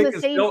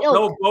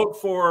 they'll vote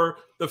for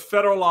the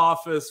federal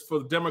office for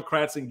the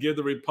Democrats and give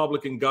the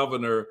Republican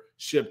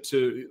governorship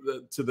to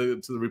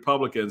the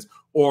Republicans,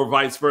 or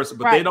vice versa.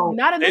 But they don't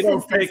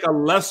take a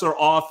lesser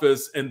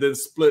office and then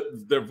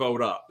split their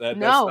vote up. That's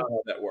not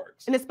how that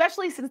works. And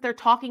especially since they're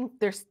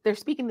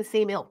speaking the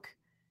same ilk.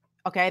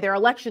 Okay, they're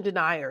election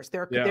deniers.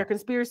 They're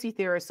conspiracy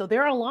theorists, so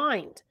they're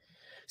aligned.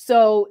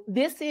 So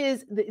this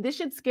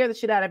should scare the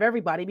shit out of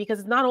everybody, because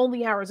it's not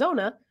only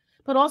Arizona,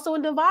 but also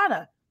in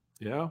Nevada.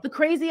 Yeah. The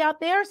crazy out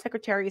there,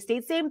 Secretary of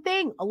State, same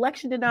thing.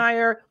 Election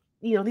denier.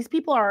 These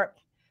people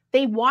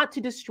they want to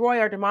destroy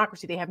our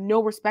democracy. They have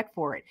no respect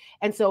for it.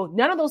 And so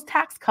none of those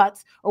tax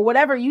cuts or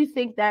whatever you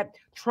think that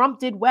Trump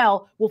did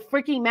well will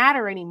freaking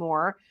matter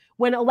anymore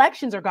when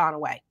elections are gone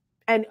away.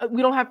 And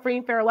we don't have free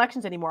and fair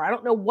elections anymore. I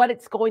don't know what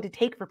it's going to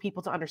take for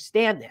people to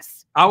understand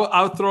this.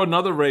 I'll throw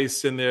another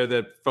race in there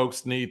that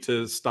folks need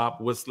to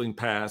stop whistling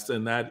past,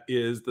 and that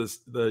is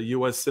the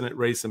U.S. Senate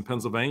race in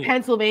Pennsylvania.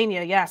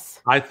 Pennsylvania, yes.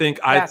 I think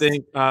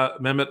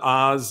Mehmet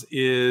Oz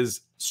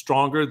is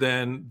stronger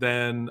than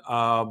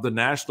the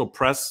national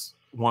press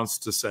wants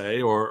to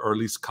say, or at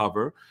least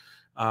cover.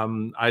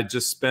 I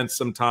just spent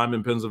some time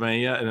in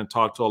Pennsylvania and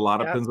talked to a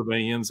lot of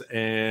Pennsylvanians,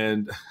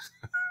 and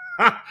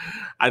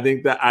I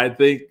think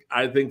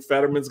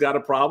Fetterman's got a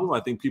problem.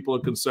 I think people are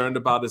concerned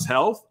about his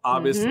health.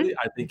 Obviously,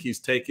 I think he's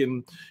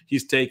taken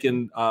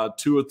 2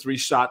 or 3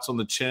 shots on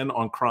the chin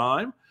on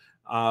crime.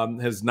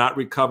 Has not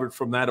recovered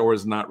from that, or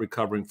is not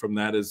recovering from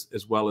that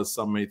as well as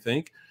some may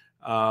think.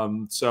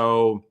 And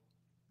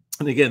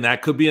again,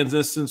 that could be an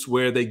instance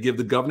where they give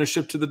the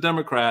governorship to the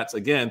Democrats.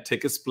 Again,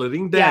 ticket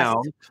splitting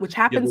down, which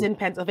happens in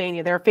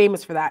Pennsylvania. They're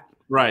famous for that.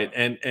 Right,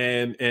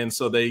 and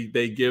so they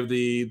give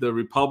the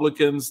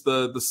Republicans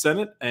the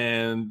Senate,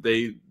 and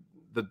the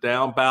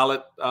down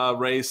ballot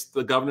race,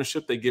 the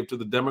governorship, they give to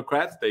the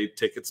Democrats. They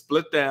ticket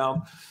split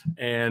down,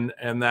 and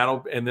they'll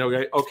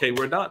go, okay,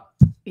 we're done.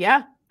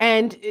 Yeah,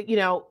 and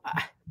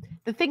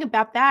the thing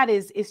about that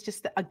is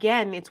just,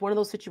 again, it's one of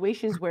those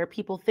situations where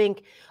people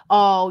think,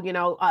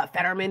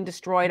 Fetterman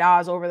destroyed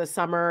Oz over the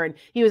summer, and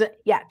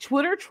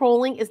Twitter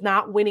trolling is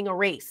not winning a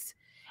race.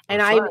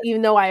 And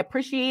even though I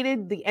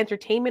appreciated the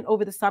entertainment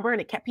over the summer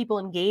and it kept people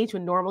engaged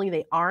when normally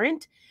they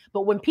aren't,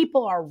 but when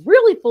people are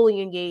really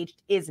fully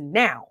engaged is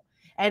now.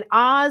 And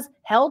Oz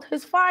held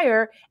his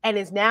fire and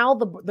is now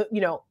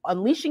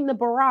unleashing the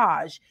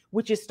barrage,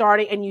 which is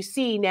starting. And you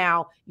see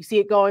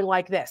it going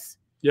like this.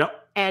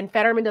 Yep. And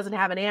Fetterman doesn't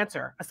have an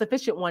answer, a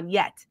sufficient one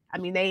yet. I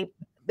mean, they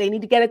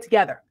need to get it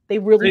together. They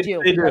really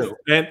do. They do.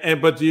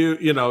 But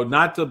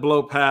not to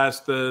blow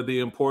past the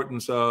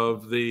importance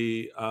of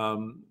the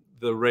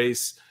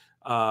race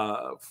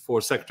for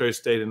Secretary of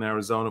State in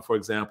Arizona, for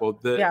example.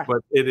 But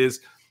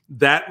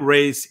that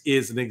race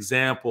is an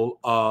example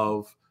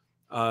of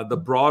the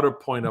broader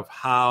point of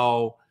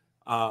how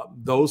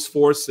those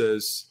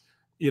forces,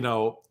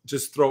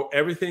 just throw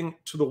everything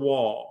to the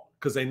wall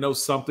because they know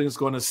something's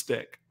going to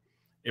stick.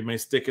 It may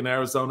stick in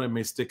Arizona. It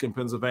may stick in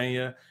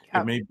Pennsylvania.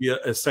 It may be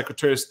a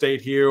Secretary of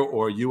State here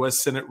or a U.S.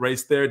 Senate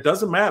race there. It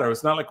doesn't matter.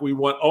 It's not like we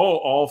want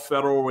all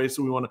federal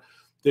races.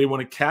 They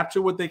want to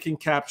capture what they can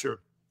capture.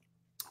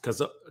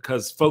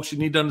 Because folks, you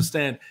need to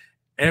understand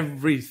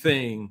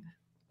everything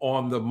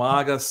on the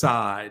MAGA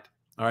side.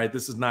 All right,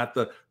 this is not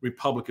the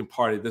Republican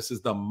Party. This is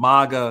the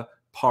MAGA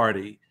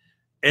Party.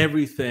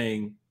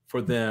 Everything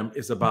for them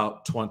is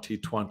about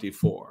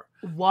 2024.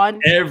 100%.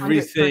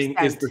 Everything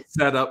is the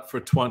setup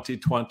for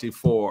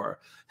 2024.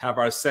 Have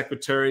our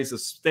secretaries of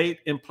state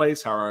in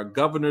place, have our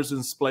governors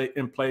in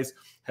place,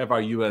 have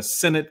our U.S.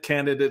 Senate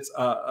candidates,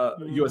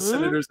 U.S.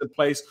 senators in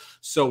place.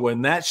 So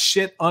when that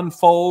shit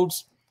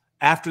unfolds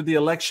after the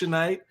election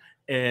night,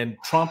 and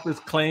Trump is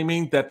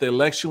claiming that the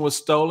election was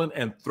stolen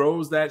and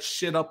throws that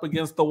shit up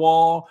against the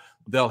wall,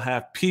 they'll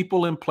have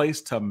people in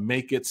place to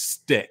make it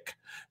stick.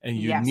 And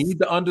you need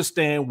to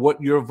understand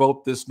what your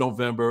vote this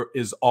November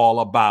is all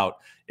about.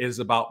 It is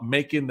about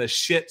making the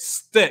shit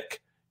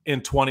stick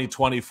in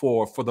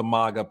 2024 for the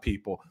MAGA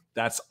people.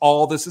 That's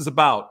all this is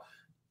about.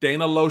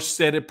 Dana Loesch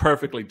said it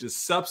perfectly.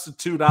 Just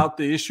substitute out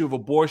the issue of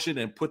abortion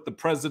and put the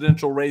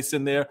presidential race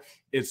in there.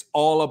 It's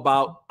all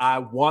about, I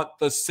want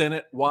the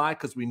Senate. Why?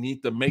 Because we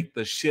need to make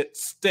the shit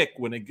stick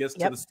when it gets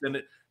to the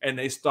Senate and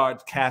they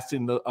start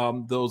casting the,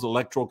 those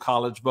electoral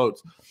college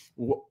votes.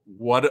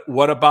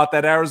 What about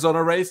that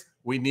Arizona race?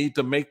 We need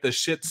to make the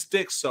shit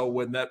stick. So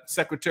when that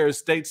Secretary of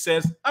State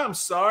says, I'm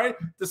sorry,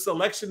 this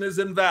election is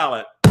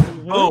invalid,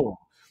 boom.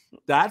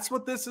 That's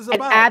what this is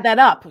about. And add that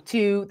up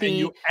to the, and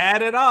you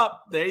add it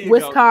up. There you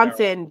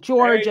Wisconsin, go,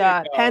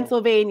 Georgia,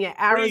 Pennsylvania,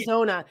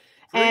 Arizona.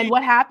 And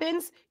what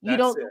happens? You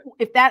don't,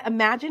 if that,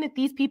 imagine if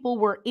these people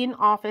were in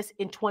office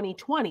in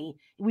 2020,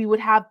 we would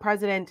have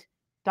President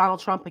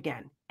Donald Trump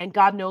again. And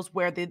God knows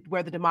where the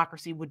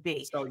democracy would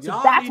be. So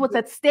that's what's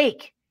at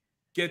stake.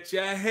 Get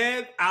your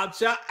head out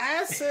your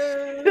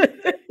asses.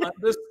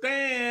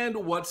 Understand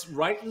what's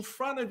right in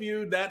front of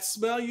you. That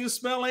smell you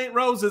smell ain't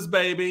roses,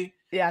 baby.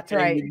 Yeah, that's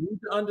right. You need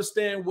to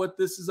understand what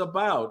this is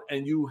about.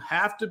 And you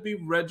have to be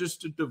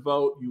registered to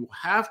vote. You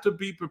have to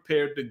be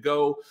prepared to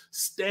go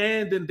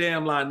stand in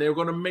damn line. They're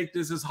going to make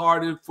this as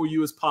hard for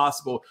you as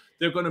possible.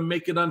 They're going to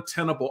make it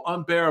untenable,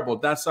 unbearable.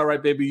 That's all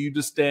right, baby. You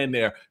just stand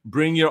there.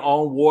 Bring your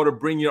own water.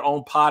 Bring your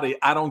own potty.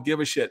 I don't give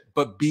a shit.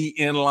 But be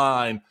in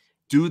line.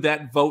 Do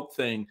that vote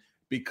thing,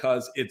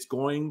 because it's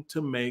going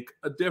to make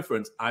a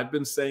difference. I've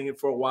been saying it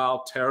for a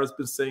while. Tara's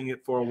been saying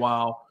it for a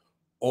while.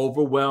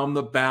 Overwhelm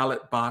the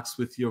ballot box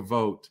with your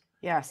vote.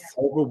 Yes.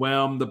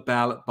 Overwhelm the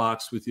ballot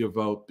box with your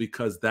vote,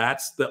 because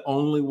that's the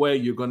only way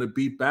you're going to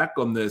beat back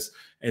on this.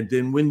 And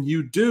then when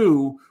you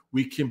do,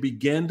 we can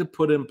begin to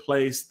put in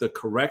place the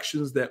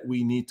corrections that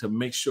we need to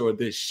make sure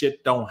this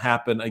shit don't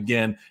happen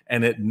again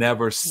and it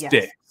never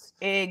sticks.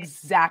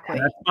 Exactly.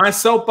 That's my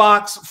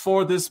soapbox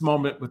for this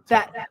moment with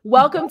that.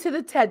 Welcome to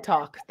the TED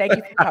Talk. Thank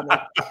you for coming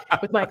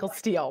with Michael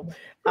Steele.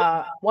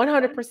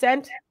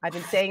 100%. I've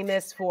been saying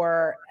this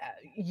for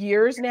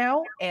years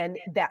now, and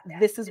that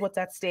this is what's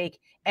at stake.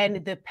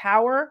 And the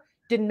power,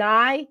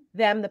 deny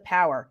them the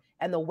power.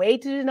 And the way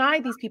to deny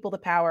these people the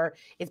power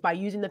is by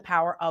using the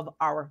power of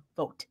our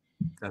vote.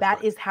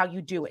 That is how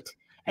you do it.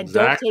 And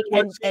exactly.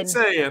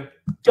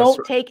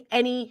 don't take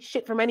any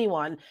shit from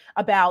anyone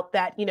about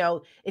that, you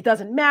know, it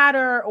doesn't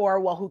matter, or,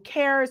 well, who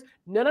cares?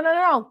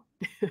 No.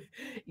 If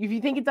you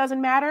think it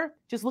doesn't matter,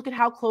 just look at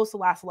how close the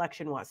last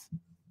election was.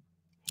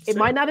 It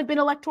might not have been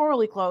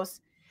electorally close,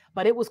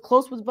 but it was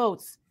close with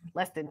votes.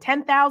 Less than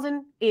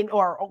 10,000 in,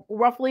 or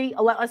roughly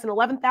less than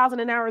 11,000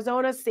 in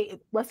Arizona,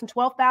 less than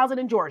 12,000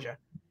 in Georgia.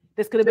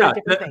 This could have been a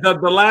different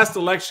thing. The last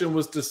election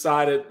was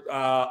decided,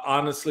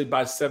 honestly,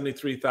 by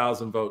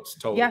 73,000 votes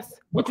total. Yes,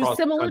 which was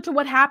similar to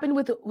what happened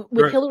with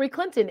Hillary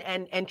Clinton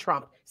and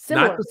Trump.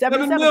 Similar, not the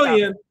 7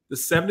 million, the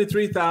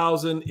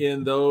 73,000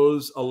 in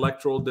those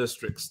electoral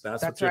districts.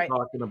 That's what you're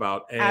talking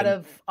about. And out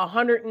of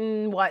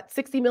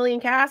 60 million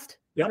cast,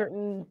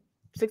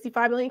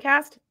 165 million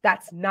cast.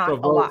 That's not a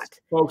lot,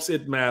 folks.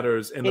 It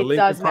matters, and the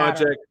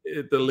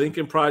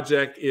Lincoln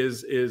Project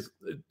is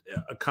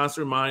a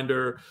constant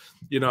reminder.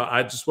 You know,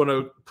 I just want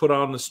to put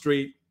on the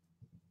street.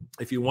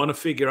 If you want to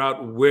figure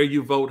out where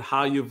you vote,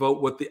 how you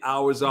vote, what the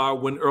hours are,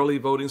 when early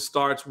voting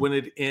starts, when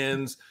it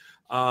ends,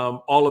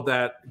 all of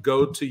that,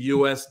 go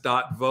to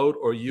us.vote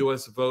or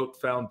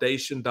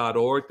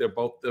usvotefoundation.org. They're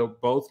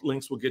both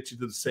links will get you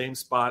to the same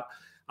spot.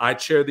 I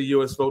chair the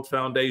US Vote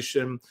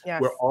Foundation.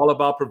 Yes. We're all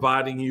about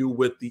providing you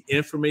with the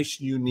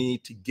information you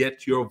need to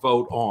get your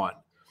vote on.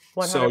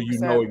 100%. So you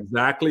know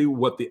exactly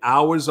what the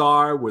hours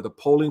are, where the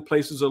polling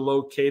places are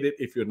located.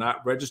 If you're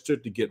not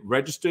registered, to get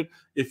registered.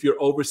 If you're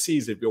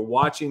overseas, if you're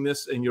watching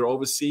this and you're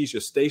overseas,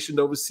 you're stationed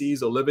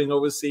overseas or living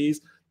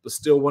overseas, but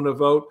still want to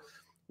vote,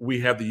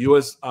 we have the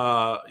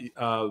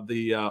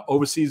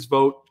Overseas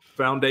Vote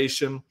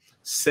Foundation.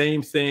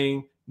 Same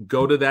thing.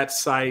 Go to that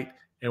site,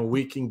 and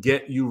we can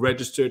get you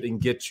registered and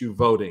get you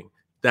voting.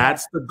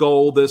 That's the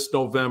goal this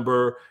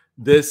November.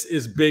 This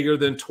is bigger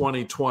than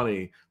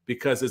 2020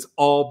 because it's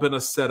all been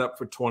a setup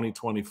for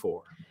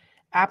 2024.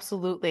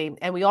 Absolutely.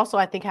 And we also,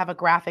 I think, have a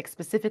graphic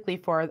specifically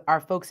for our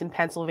folks in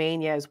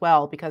Pennsylvania as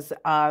well, because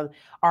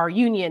our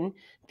union,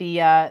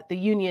 the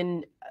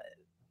union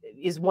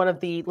is one of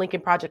the Lincoln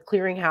Project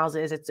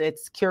clearinghouses.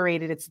 It's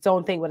curated, it's its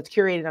own thing, but it's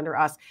curated under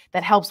us,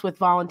 that helps with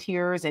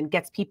volunteers and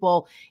gets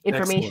people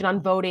information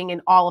on voting and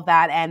all of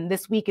that. And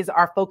this week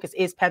our focus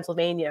is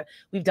Pennsylvania.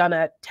 We've done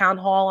a town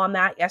hall on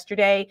that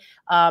yesterday.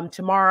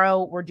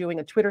 Tomorrow we're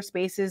doing a Twitter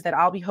Spaces that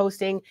I'll be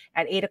hosting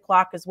at 8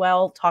 o'clock as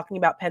well, talking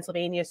about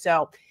Pennsylvania.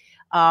 So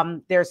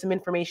there's some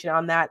information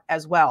on that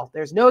as well.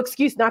 There's no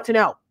excuse not to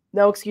know.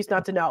 No excuse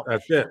not to know.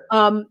 That's it.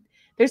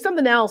 There's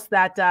something else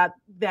that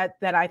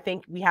I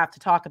think we have to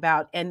talk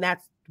about, and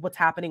that's what's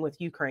happening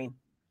with Ukraine,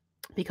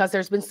 because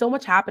there's been so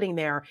much happening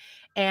there.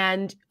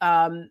 And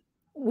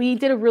we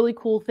did a really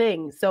cool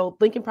thing. So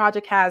Lincoln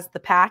Project has the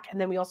PAC, and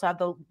then we also have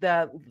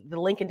the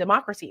Lincoln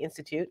Democracy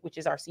Institute, which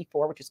is our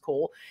C4, which is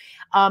cool.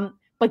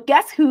 But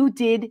guess who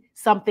did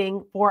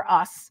something for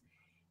us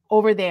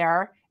over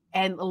there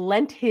and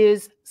lent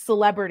his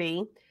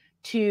celebrity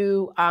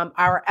to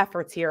our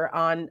efforts here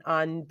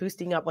on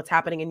boosting up what's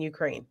happening in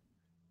Ukraine?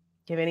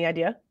 Do you have any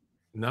idea?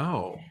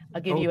 No.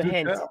 I'll give you a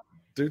hint.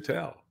 Do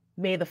tell.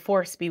 May the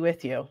force be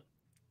with you.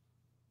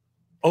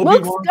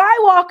 Obi-Wan? Luke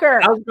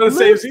Skywalker. I was going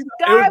to say,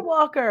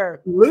 Skywalker.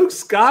 Luke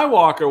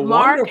Skywalker.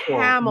 Mark Wonderful.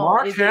 Hamill.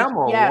 Mark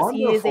Hamill. Yes,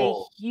 wonderful. He is a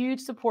huge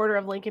supporter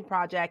of Lincoln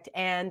Project,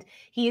 and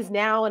he is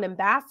now an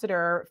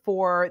ambassador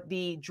for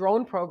the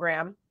drone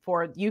program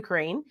for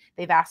Ukraine.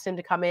 They've asked him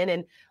to come in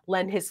and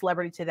lend his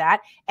celebrity to that.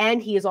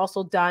 And he has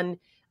also done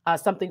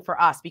something for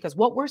us, because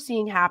what we're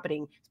seeing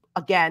happening,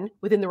 again,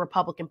 within the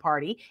Republican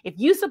Party, if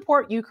you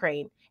support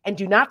Ukraine and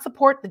do not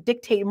support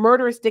the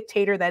murderous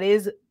dictator that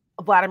is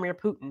Vladimir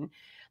Putin,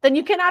 then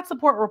you cannot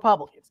support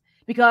Republicans,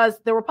 because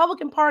the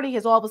Republican Party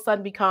has all of a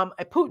sudden become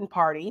a Putin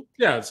party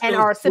and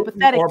are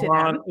sympathetic to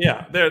them.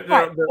 Yeah, they're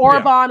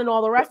Orban and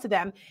all the rest of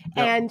them.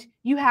 Yeah. And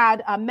you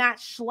had Matt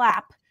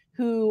Schlapp,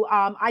 who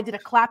I did a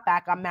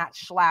clapback on Matt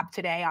Schlapp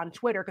today on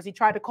Twitter because he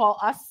tried to call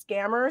us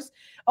scammers.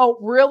 Oh,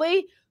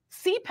 really?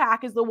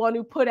 CPAC is the one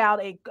who put out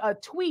a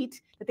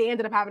tweet that they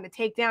ended up having to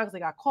take down because they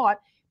got caught.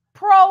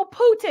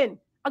 Pro-Putin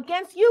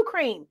against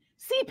Ukraine.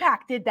 CPAC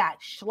did that,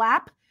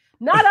 Schlapp.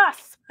 Not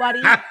us,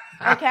 buddy.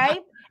 Okay?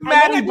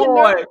 Matty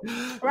boy.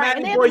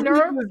 Right? Matty boy,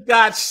 you just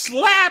got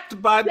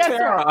slapped by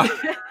Tara. Right.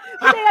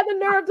 They have the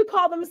nerve to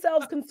call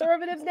themselves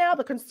conservatives now,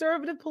 the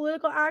Conservative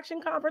Political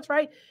Action Conference,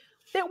 right?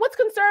 What's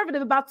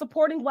conservative about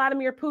supporting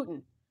Vladimir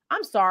Putin?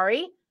 I'm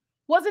sorry.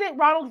 Wasn't it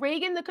Ronald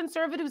Reagan, the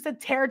conservative, who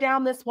said tear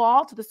down this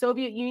wall to the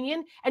Soviet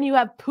Union? And you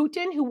have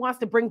Putin, who wants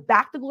to bring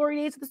back the glory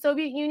days of the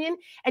Soviet Union.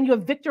 And you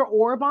have Viktor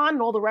Orban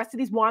and all the rest of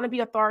these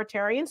wannabe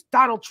authoritarians,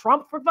 Donald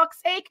Trump, for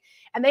fuck's sake.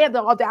 And they have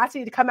the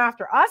audacity to come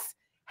after us?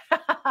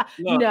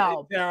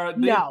 Look, Tara,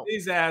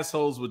 these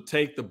assholes would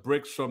take the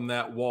bricks from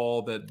that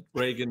wall that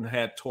Reagan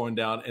had torn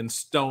down and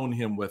stone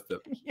him with them.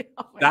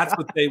 That's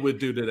what they would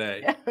do today.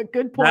 Yeah,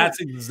 good point. That's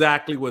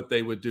exactly what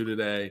they would do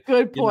today.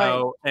 Good point. You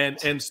know,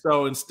 and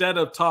so instead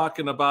of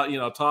talking about,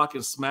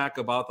 talking smack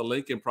about the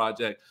Lincoln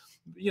Project,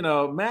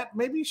 Matt,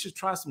 maybe you should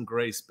try some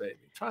grace, baby.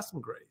 Try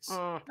some grace.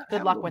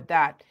 Good luck with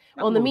that.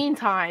 Well, in the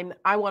meantime,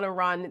 I want to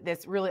run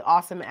this really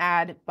awesome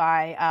ad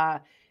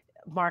by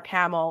Mark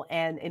Hamill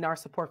and in our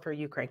support for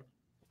Ukraine.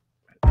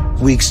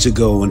 Weeks to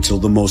go until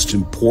the most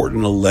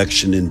important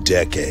election in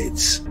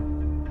decades.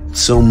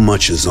 So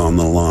much is on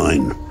the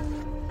line.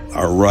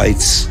 Our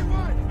rights,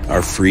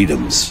 our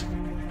freedoms.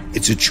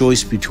 It's a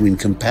choice between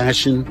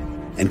compassion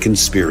and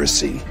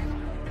conspiracy,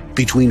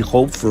 between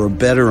hope for a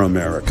better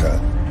America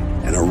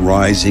and a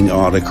rising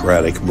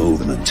autocratic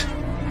movement.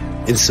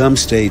 In some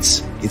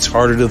states, it's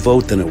harder to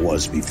vote than it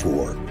was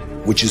before,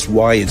 which is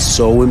why it's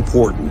so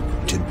important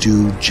to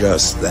do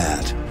just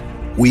that.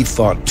 We've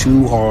fought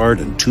too hard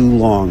and too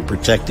long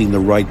protecting the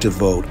right to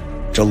vote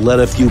to let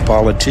a few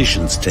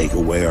politicians take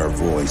away our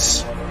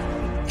voice.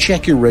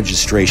 Check your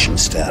registration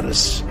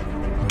status.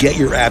 Get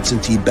your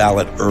absentee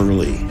ballot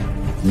early.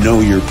 Know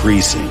your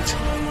precinct.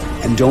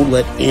 And don't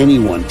let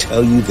anyone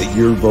tell you that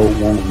your vote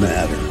won't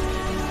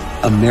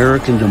matter.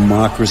 American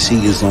democracy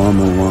is on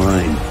the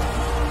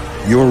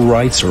line. Your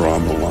rights are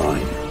on the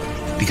line.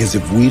 Because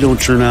if we don't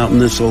turn out in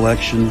this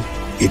election,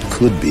 it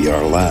could be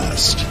our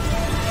last.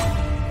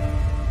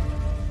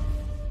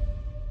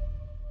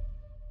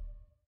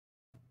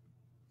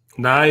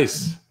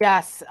 Nice.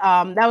 Yes,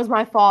 that was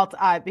my fault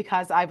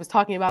because I was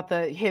talking about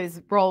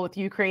his role with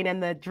Ukraine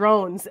and the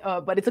drones,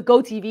 but it's a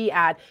GoTV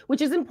ad,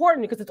 which is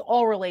important because it's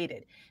all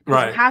related.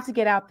 Because you have to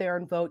get out there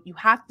and vote. You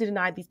have to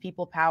deny these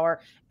people power.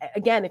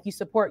 Again, if you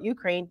support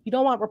Ukraine, you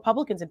don't want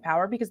Republicans in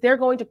power because they're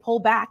going to pull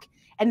back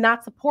and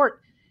not support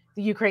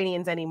the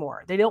Ukrainians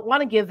anymore. They don't want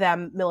to give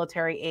them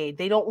military aid.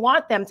 They don't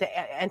want them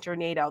to enter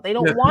NATO. They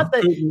don't want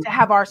to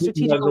have our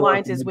strategic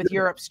alliances with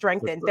Europe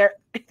strengthened.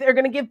 They're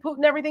going to give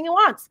Putin everything he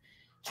wants.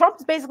 Trump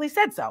has basically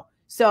said so.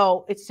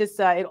 So it's just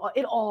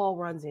it all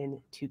runs in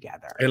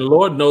together. And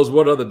Lord knows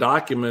what other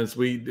documents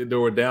there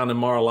were down in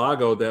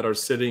Mar-a-Lago that are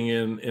sitting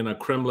in a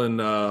Kremlin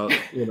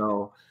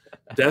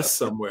desk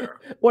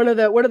somewhere. What are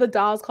the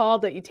dolls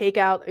called that you take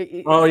out?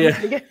 Oh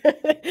yeah.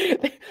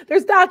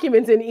 There's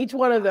documents in each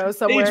one of those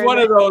somewhere. Each one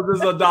of those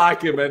is a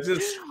document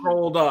just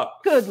scrolled up.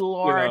 Good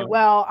Lord.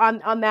 Well,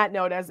 on that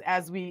note,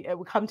 as we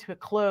come to a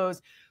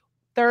close,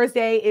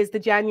 Thursday is the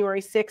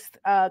January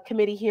 6th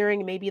committee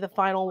hearing, maybe the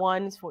final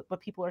one is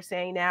what people are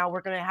saying now.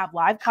 We're going to have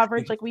live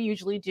coverage like we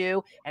usually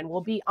do, and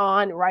we'll be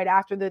on right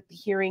after the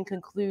hearing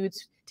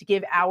concludes to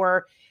give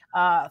our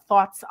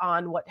thoughts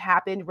on what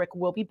happened. Rick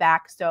will be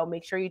back, so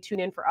make sure you tune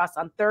in for us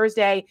on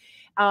Thursday.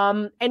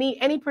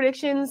 Any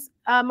predictions,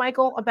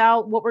 Michael,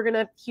 about what we're going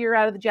to hear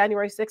out of the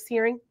January 6th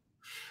hearing?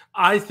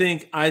 I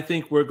think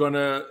we're going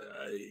to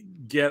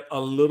get a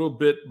little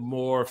bit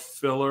more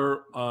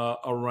filler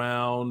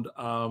around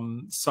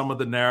some of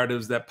the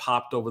narratives that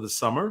popped over the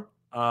summer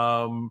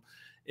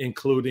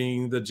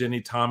including the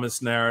Jenny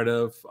Thomas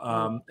narrative,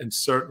 and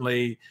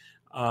certainly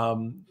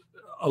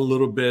a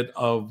little bit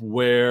of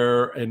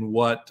where and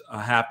what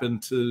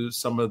happened to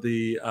some of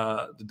the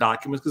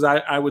documents, because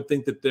I would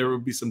think that there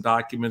would be some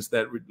documents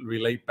that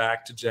relate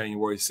back to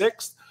January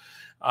 6th.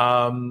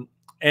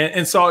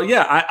 And so,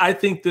 yeah, I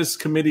think this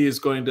committee is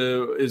going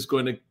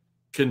to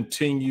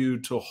continue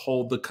to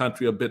hold the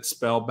country a bit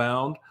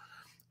spellbound.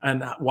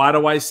 And why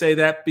do I say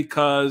that?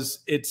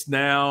 Because it's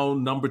now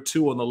number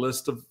 2 on the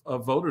list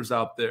of voters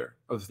out there,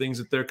 of things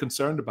that they're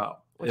concerned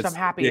about. Which I'm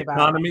happy about.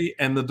 The economy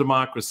and the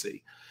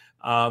democracy.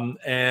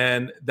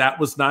 And that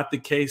was not the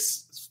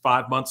case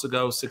 5 months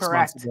ago, 6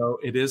 months ago.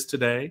 It is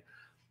today.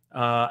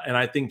 And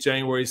I think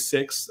January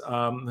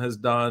 6th has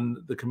done,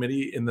 the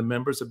committee and the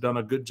members have done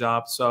a good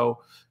job. So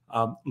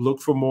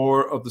look for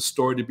more of the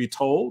story to be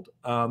told.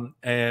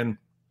 And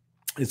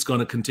it's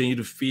going to continue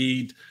to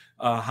feed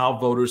how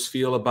voters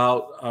feel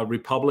about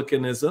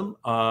republicanism,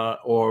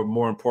 or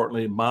more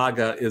importantly,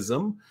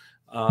 MAGA-ism,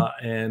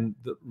 and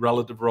the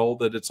relative role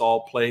that it's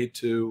all played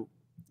to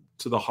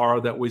the horror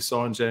that we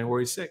saw on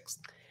January 6th.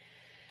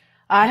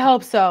 I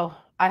hope so.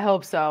 I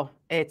hope so.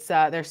 It's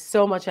there's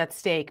so much at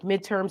stake.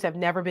 Midterms have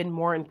never been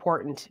more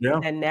important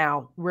than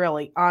now,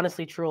 really,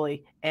 honestly,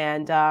 truly.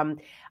 And I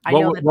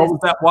know that what was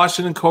that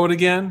Washington quote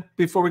again?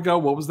 Before we go,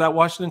 what was that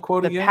Washington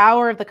quote again? The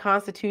power of the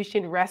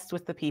Constitution rests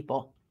with the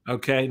people.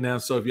 Okay, now,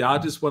 so if y'all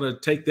just want to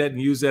take that and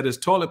use that as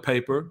toilet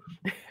paper,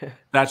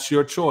 that's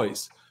your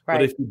choice. Right.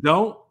 But if you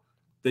don't,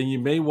 then you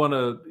may want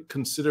to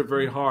consider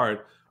very hard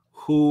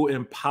who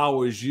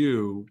empowers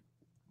you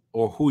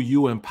or who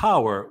you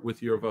empower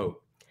with your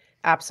vote.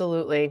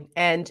 Absolutely.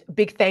 And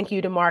big thank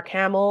you to Mark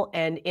Hamill.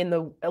 And in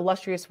the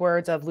illustrious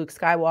words of Luke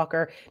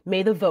Skywalker,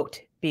 may the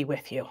vote be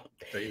with you.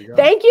 There you go.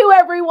 Thank you,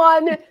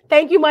 everyone.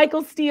 Thank you,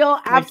 Michael Steele.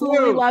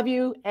 Absolutely love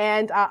you.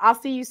 And I'll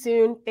see you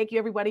soon. Thank you,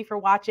 everybody, for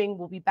watching.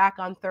 We'll be back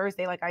on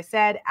Thursday, like I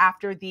said,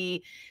 after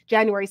the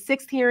January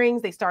 6th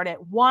hearings. They start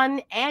at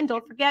 1. And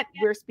don't forget,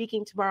 we're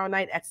speaking tomorrow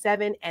night at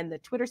 7. And the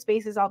Twitter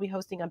Spaces I'll be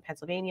hosting on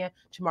Pennsylvania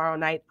tomorrow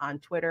night on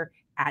Twitter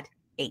at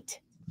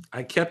 8.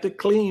 I kept it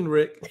clean,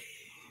 Rick.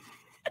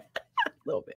 A little bit.